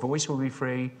therefore voice will be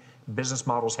free, business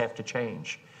models have to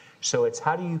change. So it's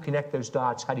how do you connect those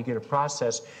dots? How do you get a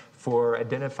process for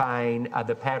identifying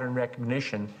the pattern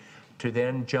recognition to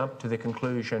then jump to the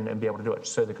conclusion and be able to do it?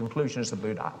 So the conclusion is the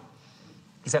blue dot.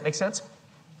 Does that make sense?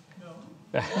 No.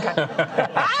 Okay.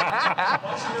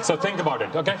 So think about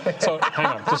it, okay? So hang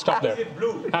on, just stop there.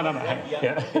 No, hang on.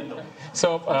 Yeah.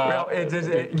 So, well,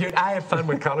 I have fun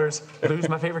with colors. Blue's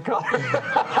my favorite color.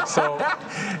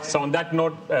 so on that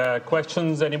note,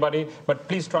 questions, anybody? But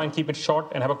please try and keep it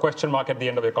short and have a question mark at the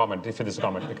end of your comment, if it is a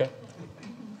comment, okay?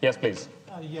 Yes, please.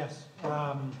 Yes,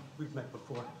 we've met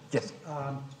before. Yes.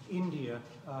 India,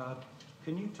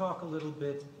 can you talk a little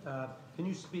bit, can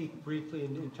you speak briefly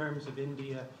in terms of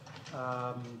India,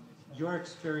 your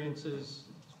experiences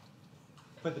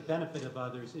for the benefit of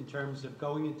others in terms of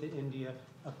going into India,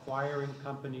 acquiring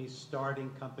companies, starting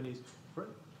companies, for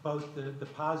both the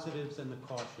positives and the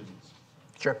cautions?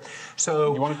 Sure.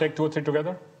 So you want to take 2 or 3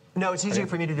 together? No, it's easier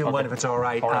for me to do one if it's all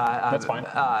right. All right. That's fine.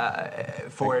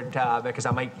 Because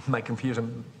I might confuse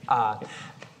them.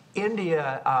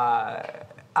 India,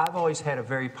 I've always had a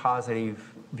very positive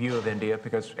view of India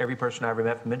because every person I ever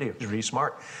met from India was really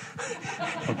smart.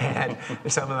 And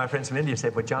some of my friends from India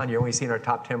said, well, John, you're only seeing our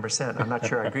top 10%. I'm not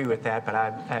sure I agree with that,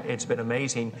 but it's been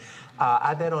amazing.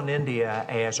 I bet on India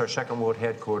as our second world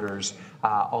headquarters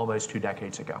almost 2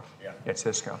 decades ago at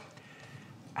Cisco.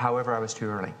 However, I was too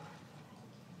early.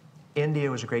 India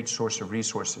was a great source of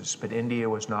resources, but India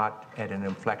was not at an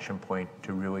inflection point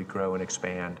to really grow and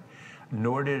expand.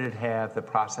 Nor did it have the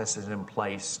processes in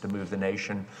place to move the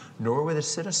nation, nor were the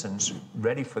citizens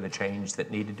ready for the change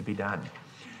that needed to be done.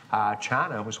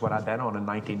 China was what I bet on in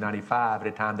 1995 at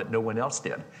a time that no one else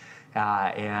did.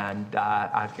 And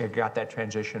I got that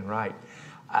transition right.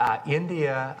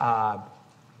 India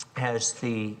has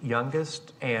the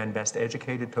youngest and best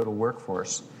educated total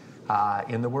workforce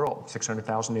in the world,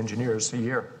 600,000 engineers a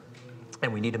year.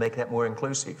 And we need to make that more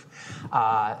inclusive.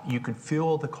 You could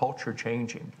feel the culture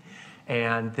changing.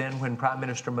 And then when Prime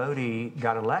Minister Modi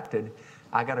got elected,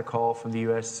 I got a call from the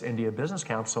U.S.-India Business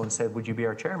Council and said, would you be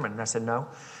our chairman? And I said, no,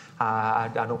 I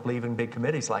don't believe in big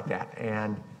committees like that.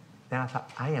 And then I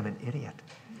thought, I am an idiot.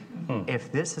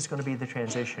 If this is going to be the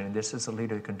transition and this is the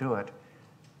leader that can do it,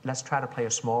 let's try to play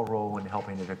a small role in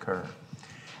helping it occur.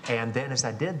 And then as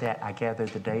I did that, I gathered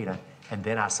the data. And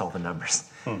then I saw the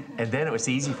numbers. And then it was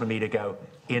easy for me to go,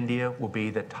 India will be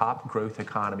the top growth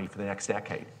economy for the next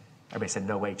decade. Everybody said,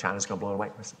 no way, China's going to blow it away.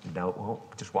 I said, no, it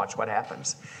won't. Just watch what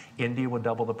happens. India will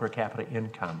double the per capita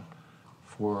income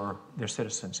for their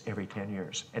citizens every 10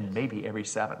 years, and maybe every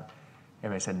 7.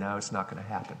 Everybody said, no, it's not going to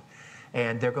happen.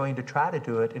 And they're going to try to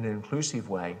do it in an inclusive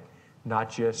way, not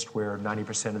just where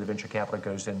 90% of the venture capital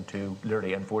goes into,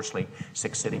 literally, unfortunately,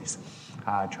 6 cities,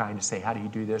 trying to say, how do you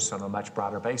do this on a much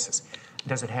broader basis?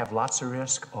 Does it have lots of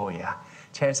risk? Oh, yeah.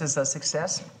 Chances of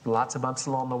success, lots of bumps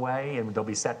along the way, and there'll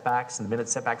be setbacks, and the minute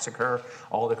setbacks occur,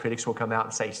 all the critics will come out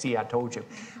and say, see, I told you.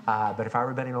 But if I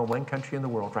were betting on one country in the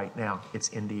world right now, it's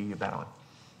India you bet on.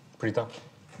 Preeta,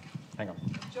 hang on.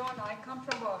 John, I come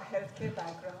from a healthcare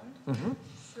background. Mm-hmm.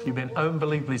 So You've been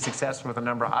unbelievably successful with a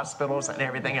number of hospitals and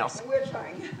everything else. We're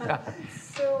trying.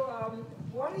 So,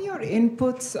 what are your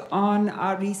inputs on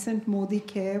our recent Modi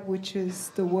Care, which is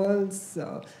the world's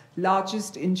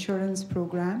largest insurance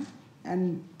program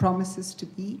and promises to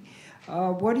be?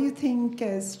 What do you think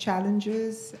as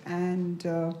challenges and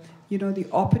the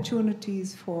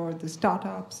opportunities for the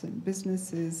startups and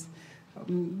businesses?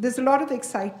 There's a lot of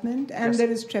excitement and there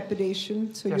is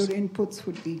trepidation, so your inputs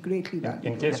would be greatly valuable.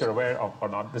 In case you're aware of or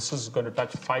not, this is going to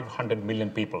touch 500 million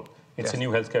people. It's a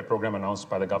new healthcare program announced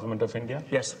by the government of India.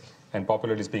 Yes. And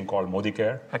popularly it's being called Modi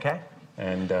Care. Okay.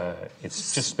 And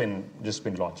it's just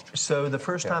been launched. So the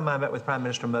first time I met with Prime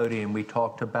Minister Modi and we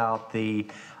talked about the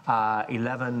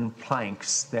 11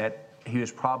 planks that he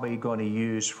was probably going to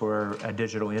use for a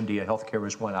digital India, healthcare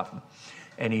was one of them.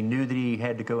 And he knew that he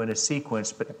had to go in a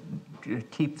sequence, but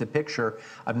keep the picture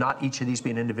of not each of these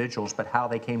being individuals, but how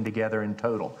they came together in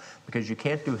total. Because you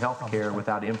can't do healthcare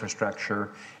without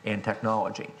infrastructure and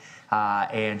technology.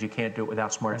 And you can't do it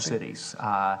without smart cities.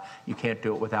 You can't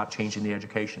do it without changing the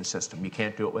education system. You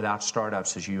can't do it without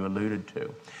startups, as you alluded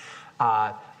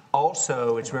to.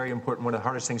 Also, it's very important, one of the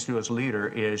hardest things to do as a leader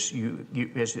is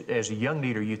as a young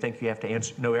leader, you think you have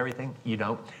to know everything. You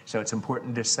don't. So it's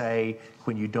important to say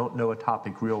when you don't know a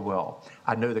topic real well,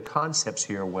 I know the concepts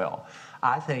here well.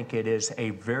 I think it is a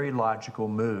very logical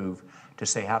move to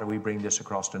say, how do we bring this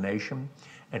across the nation?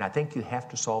 And I think you have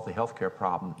to solve the healthcare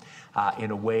problem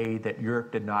in a way that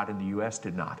Europe did not and the US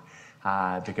did not.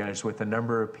 Because with the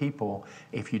number of people,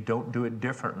 if you don't do it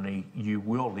differently, you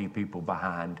will leave people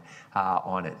behind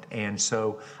on it. And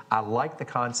so I like the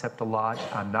concept a lot.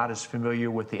 I'm not as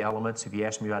familiar with the elements. If you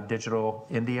ask me about digital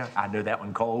India, I know that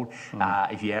one cold.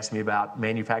 If you ask me about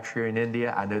manufacturing in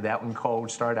India, I know that one cold.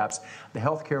 Startups. The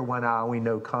healthcare one I only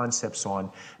know concepts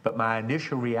on. But my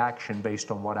initial reaction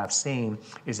based on what I've seen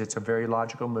is it's a very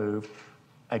logical move.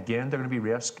 Again, there are going to be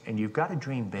risks, and you've got to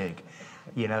dream big.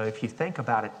 You know, if you think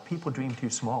about it, people dream too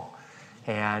small.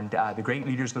 And the great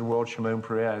leaders of the world, Shimon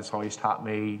Peres, always taught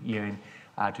me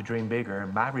to dream bigger.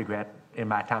 And my regret in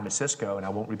my time at Cisco, and I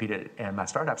won't repeat it in my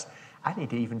startups, I need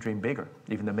to even dream bigger.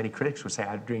 Even though many critics would say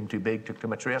I dreamed too big, took too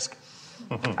much risk,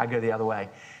 I go the other way.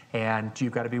 And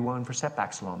you've got to be willing for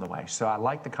setbacks along the way. So I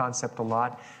like the concept a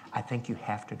lot. I think you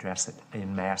have to address it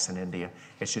in mass in India.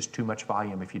 It's just too much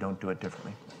volume if you don't do it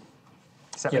differently.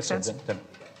 Does that make sense?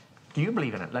 Do you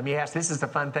believe in it? Let me ask. This is the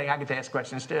fun thing. I get to ask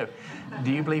questions too.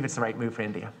 Do you believe it's the right move for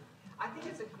India? I think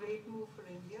it's a great move for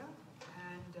India,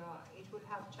 and it will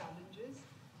have challenges.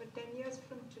 But 10 years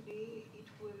from today, it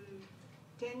will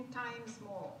 10 times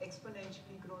more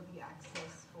exponentially grow the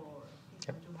access for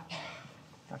people to have.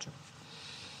 Gotcha.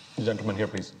 Gentleman here,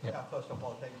 please. Yeah, first of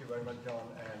all, thank you very much, John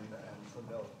and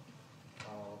Sunil.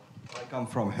 I come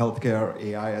from healthcare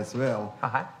AI as well.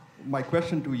 My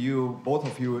question to you, both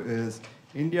of you, is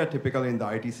India typically in the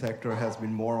IT sector has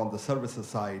been more on the services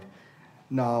side.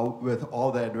 Now, with all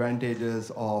the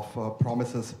advantages of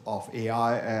promises of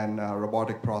AI and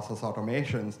robotic process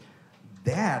automations,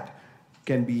 that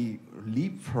can be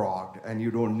leapfrogged and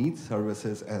you don't need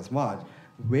services as much.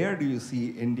 Where do you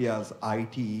see India's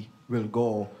IT will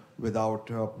go without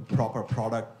proper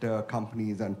product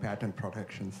companies and patent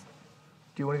protections?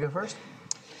 Do you want to go first?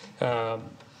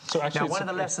 So actually, now, one of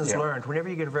the lessons learned, whenever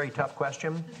you get a very tough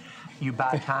question, you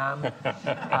buy time,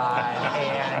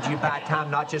 and you buy time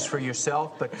not just for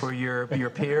yourself, but for your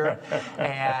peer.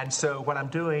 And so what I'm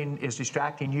doing is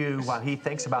distracting you while he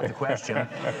thinks about the question.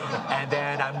 And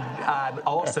then I'm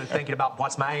also thinking about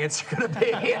what's my answer going to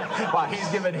be while he's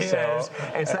giving his.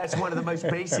 And so that's one of the most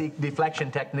basic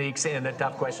deflection techniques in a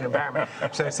tough question environment.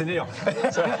 So, Sunil.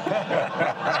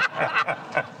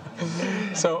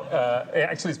 So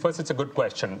actually, first, it's a good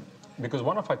question, because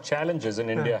one of our challenges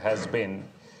in India has been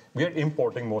we are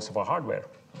importing most of our hardware.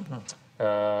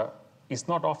 It's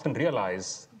not often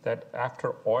realized that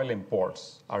after oil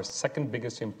imports, our second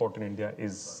biggest import in India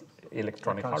is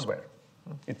electronic hardware.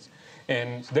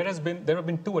 And there have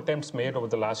been 2 attempts made over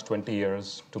the last 20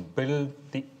 years to build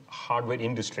the hardware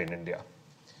industry in India,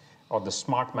 or the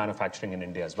smart manufacturing in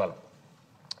India as well.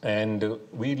 And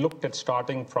we looked at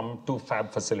starting from 2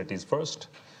 fab facilities first.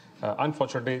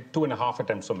 Unfortunately, 2.5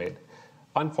 attempts were made.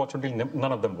 Unfortunately,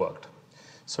 none of them worked.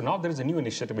 So now there is a new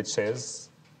initiative which says,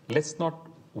 let's not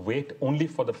wait only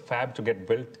for the fab to get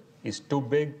built. It's too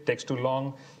big, takes too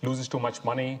long, loses too much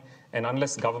money, and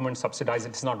unless government subsidizes it,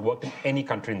 it's not worked in any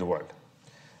country in the world.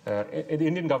 The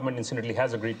Indian government, incidentally,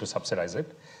 has agreed to subsidize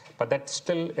it, but that's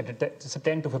still, it's a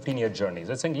 10 to 15-year journey. So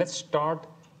they're saying, let's start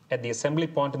at the assembly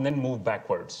point and then move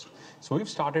backwards. So we've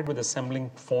started with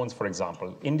assembling phones, for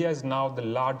example. India is now the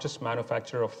largest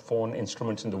manufacturer of phone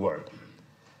instruments in the world.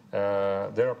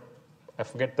 There are, I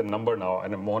forget the number now,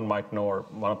 and Mohan might know,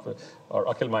 or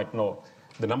Akhil might know,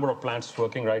 the number of plants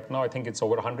working right now. I think it's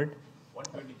over 100?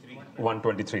 123.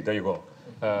 123, there you go.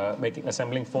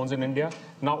 Assembling phones in India.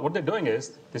 Now, what they're doing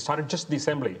is, they started just the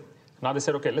assembly. Now they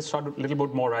said, okay, let's start a little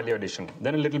bit more value addition,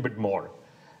 then a little bit more.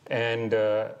 And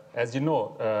as you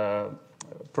know,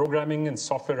 programming and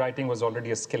software writing was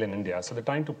already a skill in India. So they're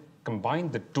trying to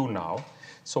combine the 2 now.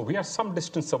 So we are some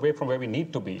distance away from where we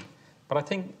need to be. But I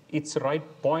think it's the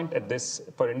right point at this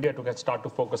for India to start to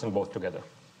focus on both together.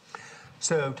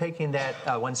 So taking that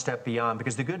one step beyond,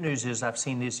 because the good news is I've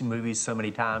seen these movies so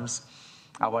many times.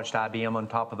 I watched IBM on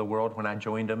top of the world when I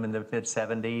joined them in the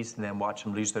mid-'70s, and then watched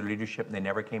them lose their leadership, and they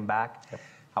never came back. Yep.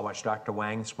 I watched Dr.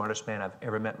 Wang, the smartest man I've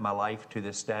ever met in my life to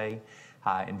this day.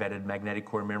 Invented magnetic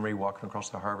core memory, walking across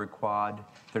the Harvard quad.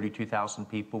 32,000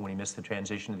 people, when he missed the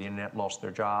transition to the internet, lost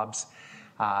their jobs.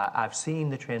 I've seen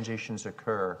the transitions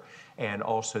occur and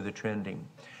also the trending.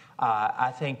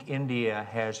 I think India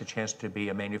has a chance to be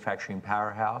a manufacturing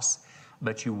powerhouse,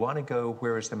 but you want to go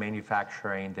where is the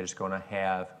manufacturing that is going to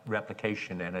have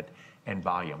replication in it and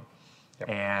volume. Yep.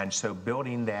 And so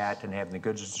building that and having the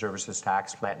goods and services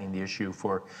tax, flattening the issue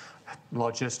for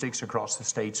logistics across the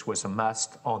states was a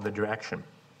must on the direction.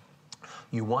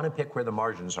 You want to pick where the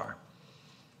margins are.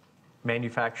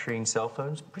 Manufacturing cell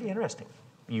phones, pretty interesting.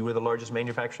 You were the largest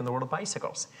manufacturer in the world of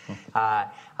bicycles.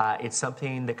 It's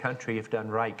something the country, if done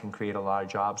right, can create a lot of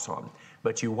jobs on.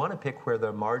 But you want to pick where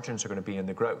the margins are going to be in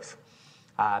the growth.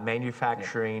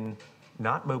 Manufacturing,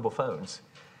 not mobile phones,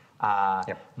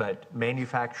 but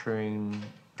manufacturing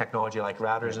technology like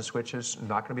routers and switches,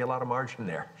 not going to be a lot of margin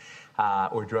there,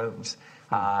 or drones.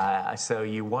 So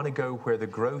you want to go where the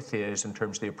growth is in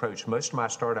terms of the approach. Most of my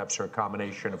startups are a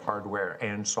combination of hardware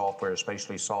and software,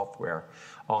 especially software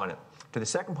on it. To the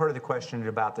second part of the question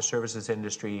about the services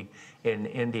industry in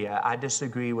India, I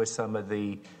disagree with some of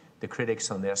the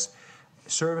critics on this.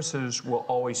 Services will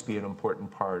always be an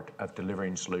important part of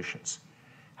delivering solutions.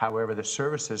 However, the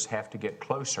services have to get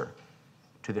closer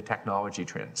to the technology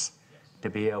trends to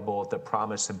be able, the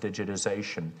promise of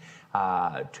digitization,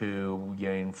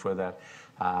 for the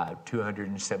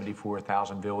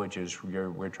 274,000 villages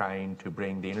we're trying to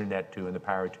bring the internet to and the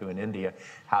power to in India.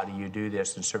 How do you do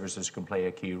this? And services can play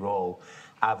a key role.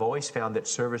 I've always found that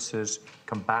services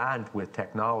combined with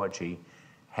technology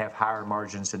have higher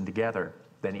margins than together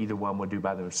than either one would do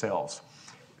by themselves.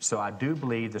 So I do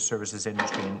believe the services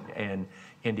industry in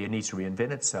India needs to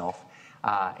reinvent itself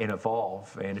and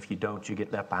evolve. And if you don't, you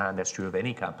get left behind. That's true of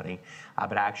any company.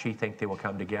 But I actually think they will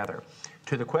come together.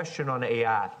 To the question on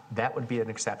AI, that would be an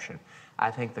exception.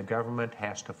 I think the government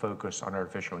has to focus on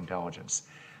artificial intelligence.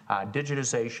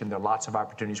 Digitization, there are lots of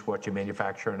opportunities for what you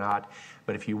manufacture or not.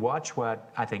 But if you watch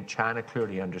what I think China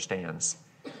clearly understands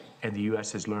and the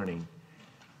U.S. is learning,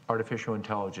 artificial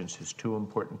intelligence is too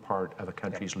important part of a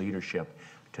country's leadership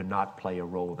to not play a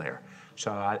role there.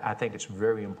 So I think it's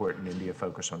very important India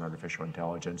focus on artificial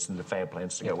intelligence and the fab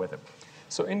plans to go with it.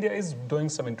 So India is doing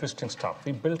some interesting stuff.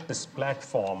 We built this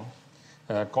platform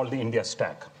called the India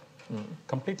Stack.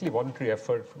 Completely voluntary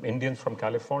effort from Indians from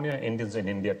California, Indians in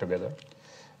India together.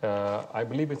 I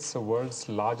believe it's the world's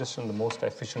largest and the most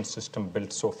efficient system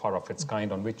built so far of its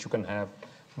kind on which you can have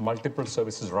multiple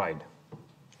services ride.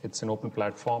 It's an open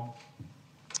platform.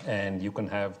 And you can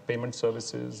have payment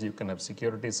services, you can have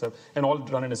security services, and all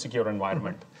run in a secure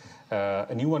environment.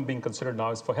 A new one being considered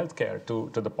now is for healthcare, to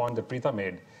the point that Preeta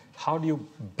made. How do you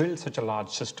build such a large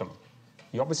system?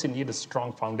 You obviously need a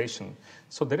strong foundation.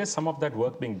 So there is some of that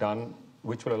work being done,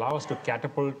 which will allow us to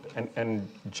catapult and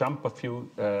jump a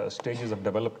few stages of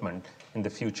development in the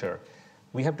future.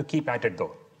 We have to keep at it,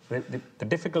 though. The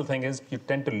difficult thing is you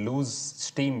tend to lose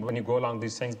steam when you go along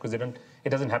these things because it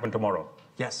doesn't happen tomorrow.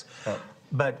 Yes.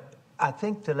 But I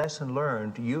think the lesson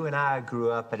learned, you and I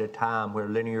grew up at a time where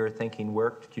linear thinking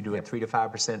worked. You do it 3 to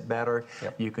 5% better.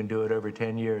 Yep. You can do it over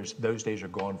 10 years. Those days are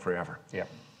gone forever. Yeah.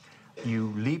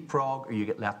 You leapfrog or you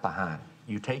get left behind.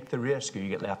 You take the risk or you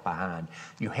get left behind.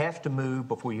 You have to move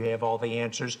before you have all the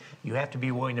answers. You have to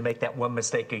be willing to make that one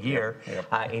mistake a year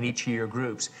in each of your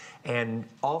groups. And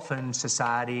often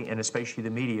society, and especially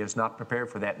the media, is not prepared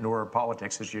for that, nor are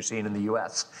politics, as you're seeing in the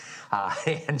U.S.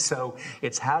 And so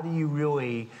it's how do you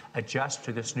really adjust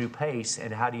to this new pace,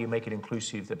 and how do you make it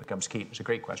inclusive that becomes key? It's a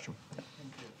great question.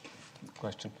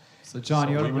 Question. So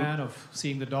John, you're a man of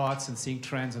seeing the dots and seeing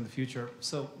trends in the future.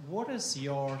 So what is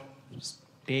your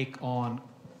take on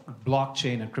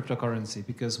blockchain and cryptocurrency?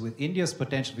 Because with India's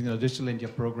potential, Digital India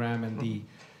program and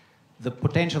the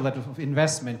potential of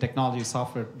investment, technology,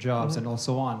 software, jobs, and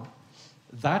also on,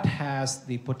 that has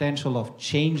the potential of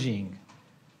changing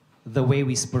the way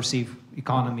we perceive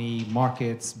economy,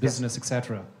 markets, business,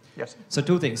 etc. Yes. So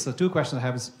two things. So two questions I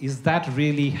have is that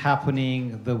really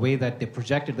happening the way that they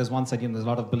projected? There's one side, there's a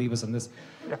lot of believers in this.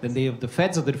 Then they have the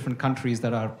feds of the different countries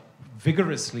that are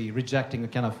vigorously rejecting,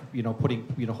 kind of, putting,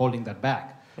 holding that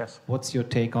back. Yes. What's your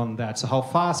take on that? So how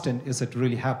fast and is it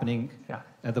really happening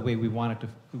the way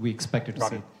we expect it to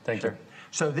see? Thank you.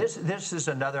 So this is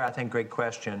another, I think, great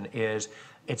question. Is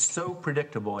it's so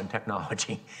predictable in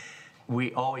technology.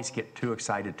 We always get too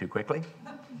excited too quickly.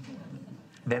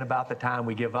 Then about the time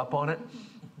we give up on it,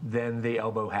 then the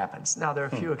elbow happens. Now, there are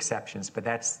a few exceptions, but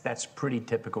that's pretty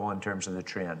typical in terms of the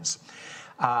trends.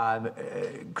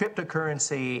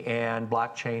 Cryptocurrency and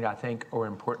blockchain, I think, are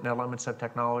important elements of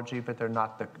technology, but they're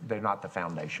not the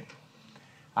foundation.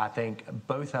 I think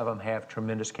both of them have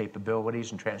tremendous capabilities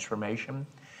and transformation.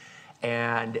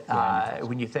 And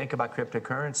when you think about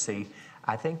cryptocurrency,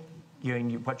 I think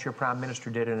what your prime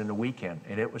minister did in a weekend,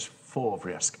 and it was full of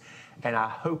risk. And I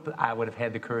hope I would have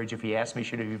had the courage, if he asked me,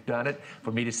 should have you done it,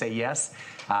 for me to say yes.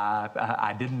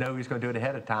 I didn't know he was going to do it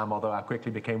ahead of time, although I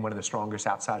quickly became one of the strongest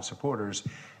outside supporters.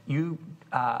 You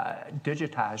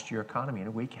digitized your economy in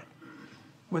a weekend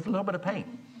with a little bit of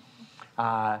pain.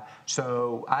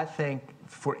 So I think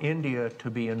for India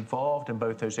to be involved in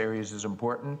both those areas is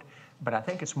important. But I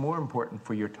think it's more important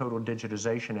for your total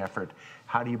digitization effort.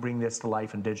 How do you bring this to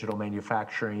life in digital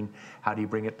manufacturing? How do you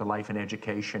bring it to life in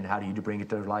education? How do you bring it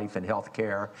to life in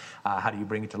healthcare? How do you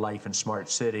bring it to life in smart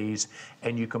cities?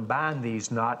 And you combine these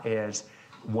not as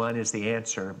one is the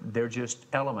answer. They're just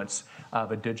elements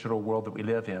of a digital world that we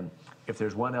live in. If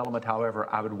there's one element, however,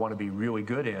 I would want to be really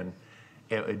good in,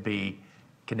 it would be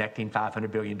connecting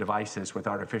 500 billion devices with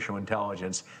artificial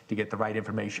intelligence to get the right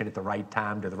information at the right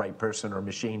time to the right person or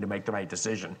machine to make the right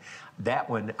decision. That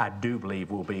one, I do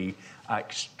believe, will be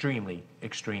extremely,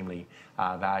 extremely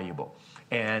valuable.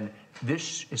 And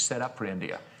this is set up for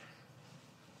India.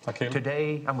 Okay.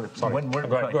 Today, I'm going to... Sorry. Go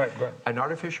ahead. An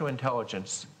artificial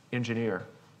intelligence engineer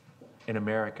in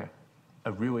America,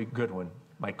 a really good one,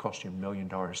 might cost you $1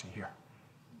 million a year.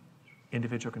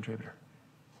 Individual contributor.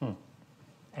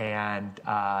 And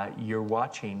you're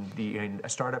watching a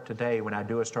startup today. When I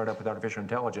do a startup with artificial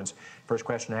intelligence, first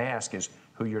question I ask is,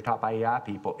 who are your top AI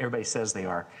people? Everybody says they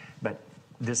are, but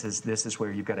this is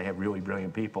where you've got to have really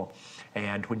brilliant people.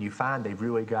 And when you find they've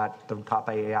really got the top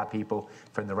AI people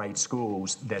from the right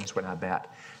schools, that's when I bet.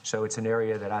 So it's an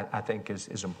area that I think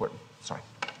is important. Sorry.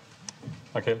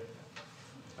 Akhil.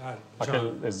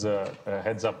 Akhil is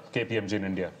heads up KPMG in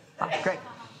India. Great.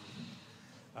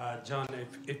 John,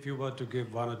 if you were to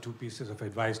give one or two pieces of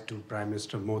advice to Prime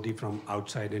Minister Modi from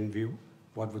outside in view,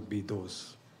 what would be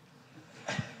those?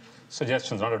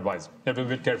 Suggestions, not advice. You have to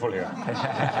be a bit careful here.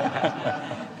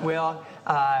 Well,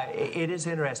 it is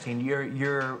interesting.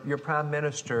 Your Prime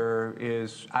Minister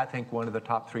is, I think, one of the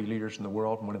top 3 leaders in the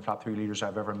world, and one of the top 3 leaders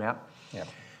I've ever met. Yeah.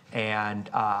 And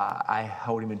I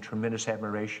hold him in tremendous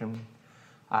admiration.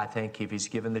 I think if he's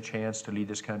given the chance to lead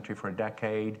this country for a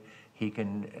decade, he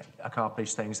can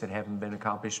accomplish things that haven't been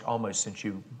accomplished almost since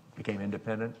you became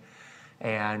independent.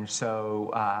 And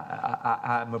so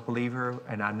I'm a believer,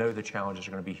 and I know the challenges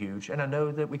are going to be huge, and I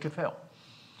know that we could fail.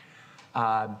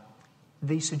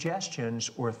 The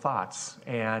suggestions or thoughts,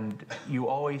 and you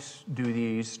always do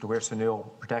these, to where Sunil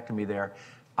protected me there,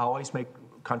 I always make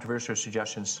controversial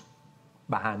suggestions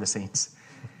behind the scenes,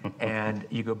 and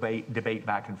you go debate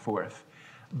back and forth.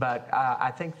 But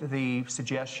I think that the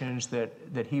suggestions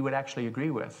that he would actually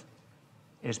agree with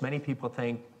is many people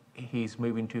think he's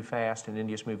moving too fast and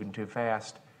India's moving too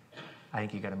fast. I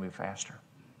think you got to move faster.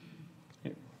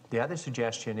 Yeah. The other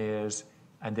suggestion is,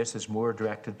 and this is more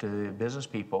directed to business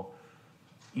people,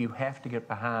 you have to get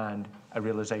behind a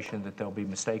realization that there'll be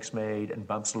mistakes made and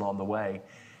bumps along the way,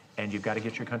 and you've got to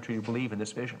get your country to believe in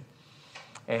this vision.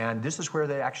 And this is where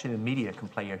the media can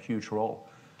play a huge role.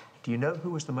 Do you know who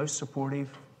was the most supportive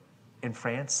in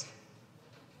France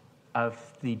of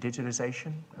the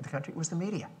digitization of the country? It was the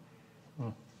media.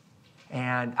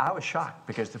 And I was shocked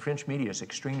because the French media is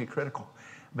extremely critical.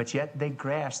 But yet they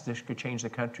grasped this could change the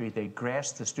country. They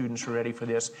grasped the students were ready for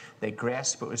this. They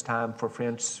grasped it was time for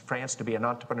France to be an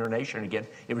entrepreneur nation again.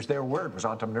 It was their word, was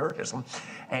entrepreneurism.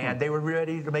 And they were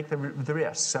ready to make the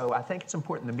risk. So I think it's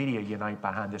important the media unite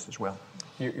behind this as well.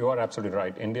 You are absolutely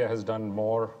right. India has done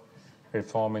more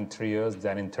reform in 3 years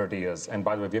than in 30 years. And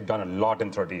by the way, we've done a lot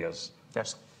in 30 years.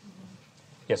 Yes.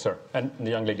 Yes, sir. And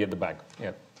the young lady at the back.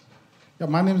 Yeah. Yeah,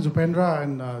 my name is Upendra,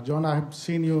 and John, I have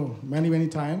seen you many, many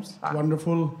times.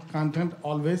 Wonderful content,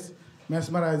 always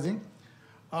mesmerizing.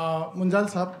 Munjal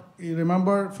Sahab, you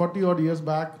remember 40 odd years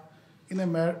back, in a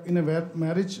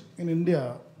marriage in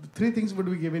India, 3 things would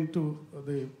be given to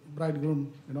the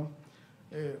bridegroom, you know.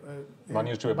 One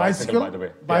used to be a bicycle, by the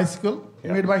way. Bicycle,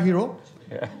 yeah. made by Hero.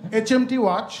 Yeah. HMT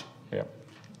watch, yeah.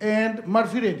 and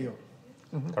Murphy radio.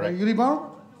 Correct. You remember?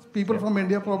 People from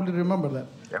India probably remember that.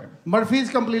 Yeah. Murphy is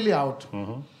completely out.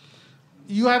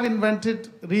 You have invented,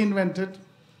 reinvented,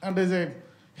 and there's a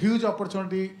huge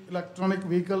opportunity. Electronic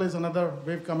vehicle is another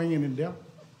wave coming in India.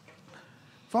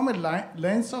 From a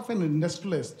lens of an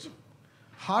industrialist,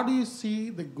 how do you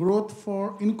see the growth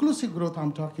for inclusive growth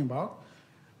I'm talking about?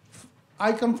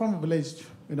 I come from a village,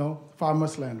 you know,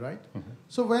 farmer's land, right?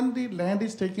 So when the land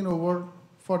is taken over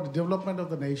for the development of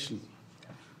the nation,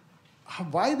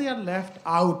 why they are left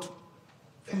out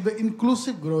from the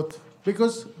inclusive growth?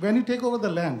 Because when you take over the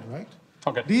land, right?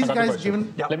 Okay. These guys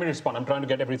given. Yep. Let me respond. I'm trying to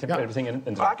get everything in.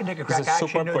 Well, I can take a crack. I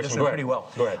actually know this one pretty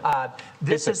well. Go ahead.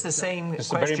 This is the same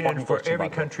question for every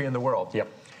country in the world.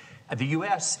 Yep. The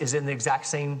U.S. is in the exact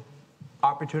same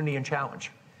opportunity and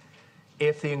challenge.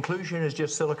 If the inclusion is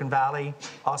just Silicon Valley,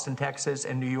 Austin, Texas,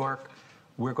 and New York,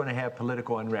 we're going to have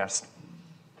political unrest.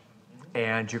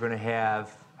 And you're going to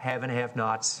have and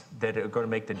have-nots that are going to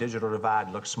make the digital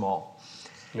divide look small.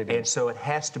 And so it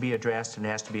has to be addressed and it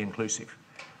has to be inclusive.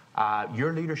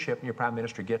 Your leadership and your prime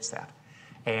minister gets that.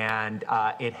 And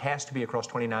it has to be across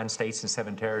 29 states and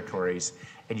 7 territories.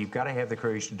 And you've got to have the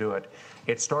courage to do it.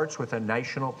 It starts with a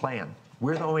national plan.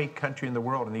 We're the only country in the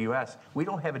world, in the U.S., we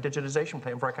don't have a digitization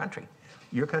plan for our country.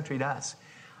 Your country does.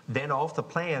 Then off the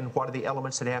plan, what are the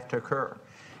elements that have to occur?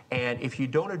 And if you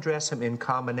don't address them in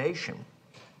combination,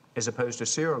 as opposed to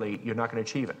serially, you're not going to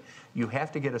achieve it. You have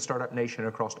to get a startup nation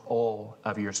across all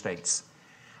of your states.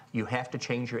 You have to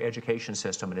change your education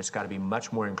system, and it's got to be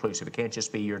much more inclusive. It can't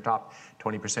just be your top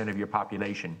 20% of your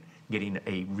population getting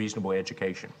a reasonable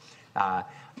education.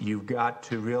 You've got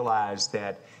to realize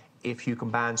that if you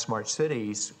combine smart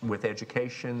cities with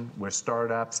education, with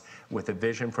startups, with a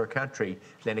vision for a country,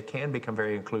 then it can become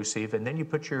very inclusive. And then you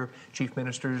put your chief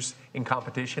ministers in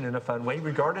competition in a fun way,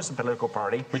 regardless of political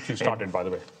party. Which you started, by the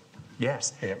way.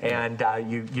 Yes, yeah. And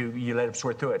you let them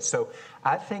sort through it. So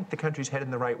I think the country's headed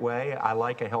in the right way. I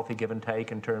like a healthy give and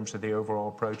take in terms of the overall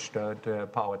approach to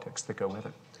politics that go with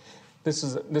it. This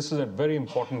is a very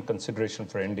important consideration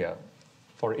for India.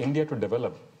 For India to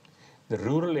develop, the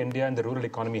rural India and the rural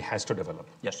economy has to develop.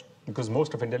 Yes. Because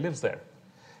most of India lives there.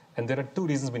 And there are 2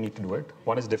 reasons we need to do it.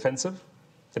 One is defensive,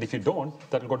 that if you don't,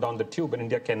 that'll go down the tube and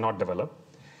India cannot develop.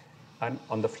 And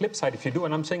on the flip side, if you do,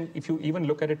 and I'm saying if you even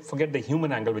look at it, forget the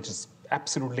human angle, which is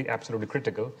absolutely, absolutely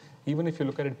critical, even if you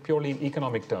look at it purely in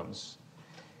economic terms,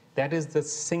 that is the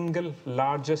single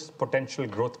largest potential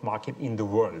growth market in the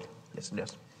world. Yes,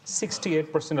 yes.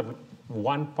 68% of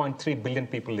 1.3 billion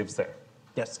people lives there.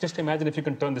 Yes. Just imagine if you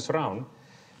can turn this around,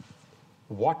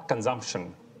 what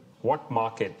consumption, what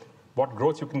market, what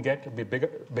growth you can get will be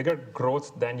bigger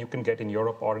growth than you can get in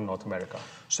Europe or in North America.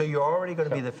 So you're already going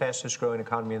to be the fastest growing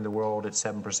economy in the world at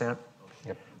 7%.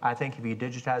 Yep. I think if you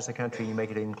digitize the country and you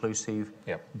make it inclusive,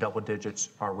 yep. double digits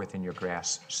are within your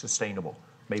grasp, sustainable,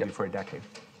 maybe yep. for a decade.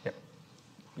 Yep.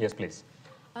 Yes, please.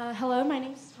 Hello, my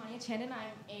name is Tanya Tandon. I'm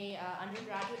a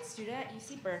undergraduate student at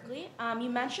UC Berkeley. You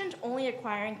mentioned only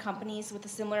acquiring companies with a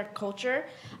similar culture,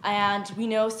 and we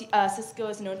know Cisco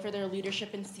is known for their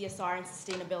leadership in CSR and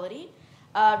sustainability.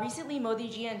 Recently, Modi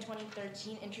ji in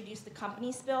 2013 introduced the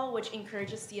Companies Bill, which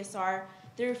encourages CSR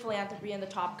through philanthropy in the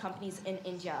top companies in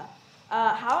India.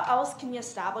 How else can we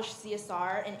establish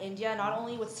CSR in India, not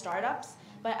only with startups,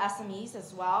 but SMEs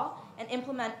as well, and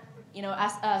implement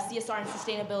CSR and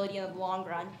sustainability in the long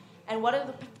run? And what are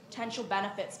the potential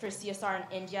benefits for CSR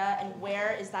in India, and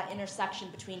where is that intersection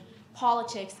between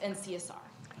politics and CSR?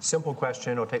 Simple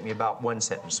question, it'll take me about 1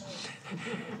 sentence.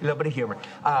 A little bit of humor.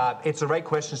 It's the right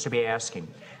questions to be asking.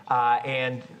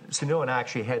 And Sunil and I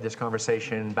actually had this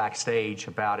conversation backstage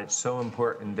about it's so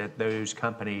important that those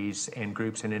companies and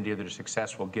groups in India that are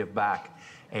successful give back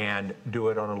and do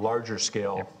it on a larger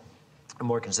scale.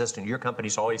 more consistent. Your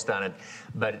company's always done it,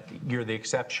 but you're the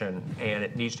exception, and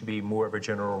it needs to be more of a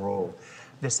general rule.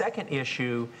 The second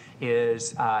issue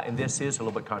is, and this is a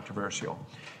little bit controversial,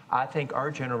 I think our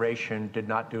generation did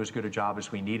not do as good a job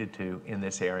as we needed to in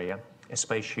this area,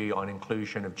 especially on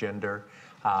inclusion of gender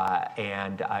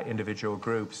and individual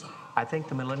groups. I think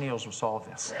the millennials will solve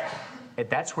this. And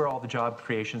that's where all the job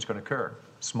creation is going to occur.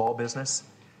 Small business,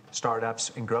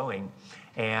 startups, and growing.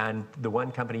 And the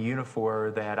one company,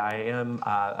 Unifor, that I am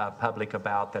public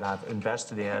about, that I've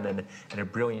invested in, and a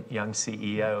brilliant young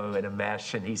CEO and a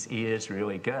mesh, and he is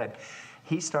really good.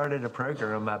 He started a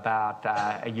program about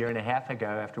a year and a half ago,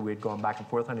 after we'd gone back and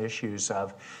forth on issues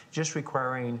of just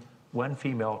requiring one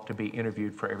female to be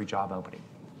interviewed for every job opening.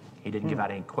 He didn't give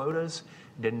out any quotas,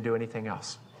 didn't do anything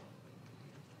else.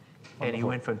 Wonderful. And he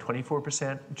went from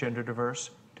 24% gender diverse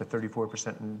to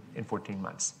 34% in 14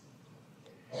 months.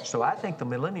 So I think the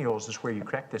millennials is where you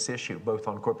correct this issue, both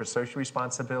on corporate social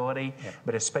responsibility,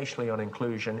 but especially on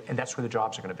inclusion, and that's where the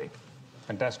jobs are going to be.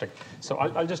 Fantastic. So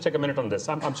I'll just take a minute on this.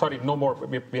 I'm sorry, no more.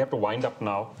 We have to wind up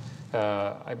now.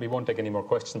 We won't take any more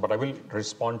questions, but I will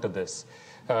respond to this.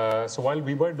 So while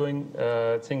we were doing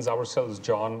things ourselves,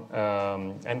 John,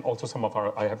 and also some of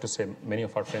our, I have to say, many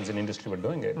of our friends in industry were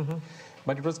doing it,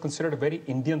 but it was considered a very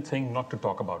Indian thing not to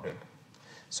talk about it.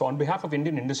 So on behalf of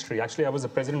Indian industry, actually I was the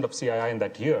president of CII in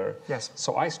that year. Yes.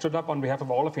 So I stood up on behalf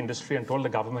of all of industry and told the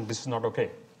government this is not okay.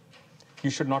 You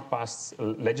should not pass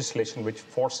legislation which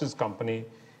forces company,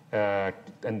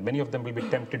 and many of them will be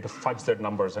tempted to fudge their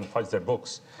numbers and fudge their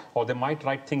books. Or they might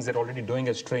write things they're already doing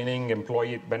as training,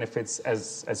 employee benefits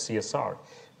as CSR.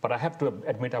 But I have to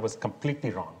admit I was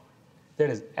completely wrong. There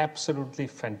is absolutely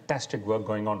fantastic work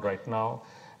going on right now.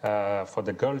 For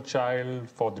the girl child,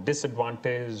 for the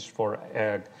disadvantaged, for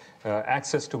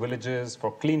access to villages,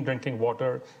 for clean drinking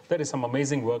water. There is some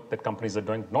amazing work that companies are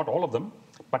doing. Not all of them,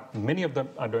 but many of them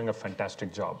are doing a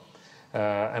fantastic job.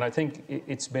 And I think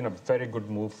it's been a very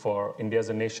good move for India as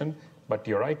a nation. But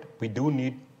you're right, we do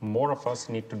need, more of us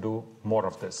need to do more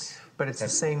of this. But it's the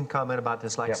same comment about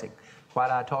dyslexia. Yep. Why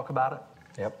do I talk about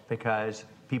it? Yep. Because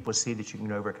people see that you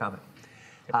can overcome it.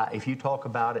 If you talk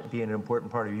about it being an important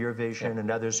part of your vision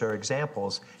and others are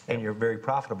examples, and you're very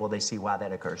profitable, they see why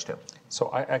that occurs too. So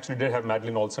I actually did have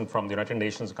Madeleine Olson from the United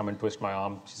Nations come and twist my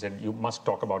arm. She said, you must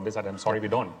talk about this. And I'm sorry, we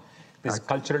don't. This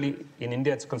culturally, in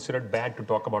India, it's considered bad to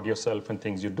talk about yourself and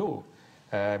things you do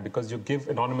because you give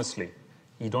anonymously.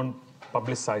 You don't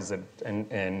publicize it.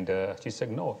 And she said,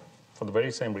 no, for the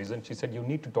very same reason. She said, you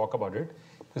need to talk about it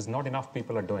because not enough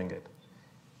people are doing it.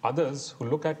 Others who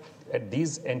look at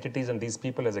these entities and these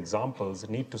people as examples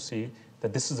need to see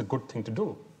that this is a good thing to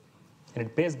do. And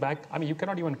it pays back. I mean, you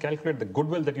cannot even calculate the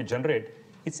goodwill that you generate.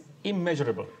 It's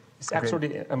immeasurable. It's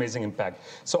absolutely amazing impact.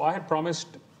 So I had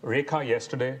promised Rekha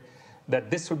yesterday that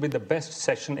this would be the best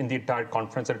session in the entire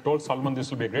conference. I told Solomon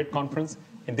this will be a great conference,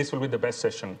 and this will be the best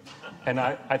session. And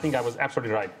I think I was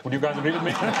absolutely right. Would you guys agree with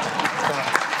me?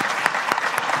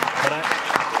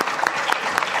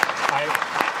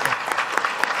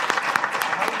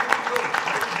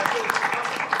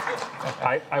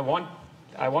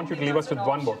 I want you to leave us with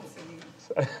one more.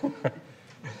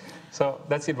 So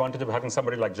that's the advantage of having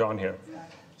somebody like John here.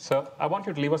 So I want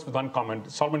you to leave us with one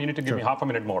comment. Solomon, you need to give me half a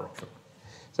minute more.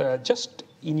 So just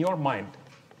in your mind,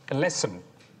 a lesson,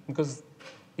 because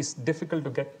it's difficult to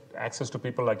get access to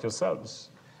people like yourselves.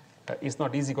 It's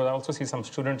not easy because I also see some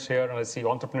students here, and I see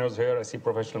entrepreneurs here, I see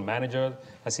professional managers,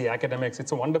 I see academics.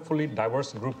 It's a wonderfully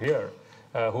diverse group here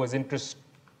who has interest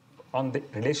on the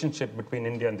relationship between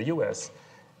India and the US.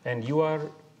 And you are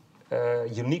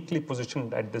uniquely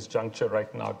positioned at this juncture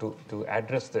right now to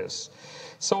address this.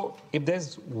 So if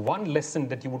there's one lesson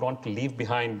that you would want to leave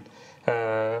behind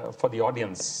for the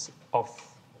audience of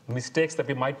mistakes that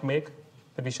we might make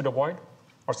that we should avoid,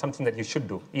 or something that you should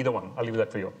do, either one, I'll leave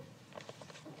that for you.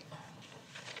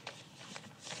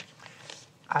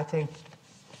 I think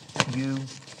you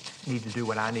need to do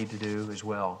what I need to do as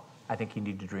well. I think you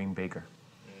need to dream bigger.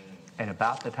 And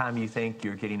about the time you think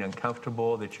you're getting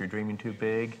uncomfortable, that you're dreaming too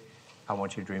big, I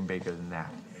want you to dream bigger than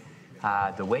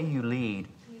that. The way you lead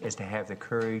is to have the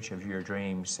courage of your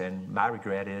dreams. And my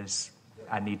regret is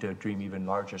I need to dream even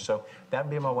larger. So that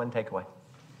would be my one takeaway.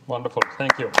 Wonderful.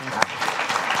 Thank you.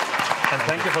 And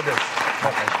thank you for this.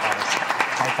 Thank you.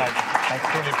 I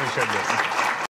really appreciate this.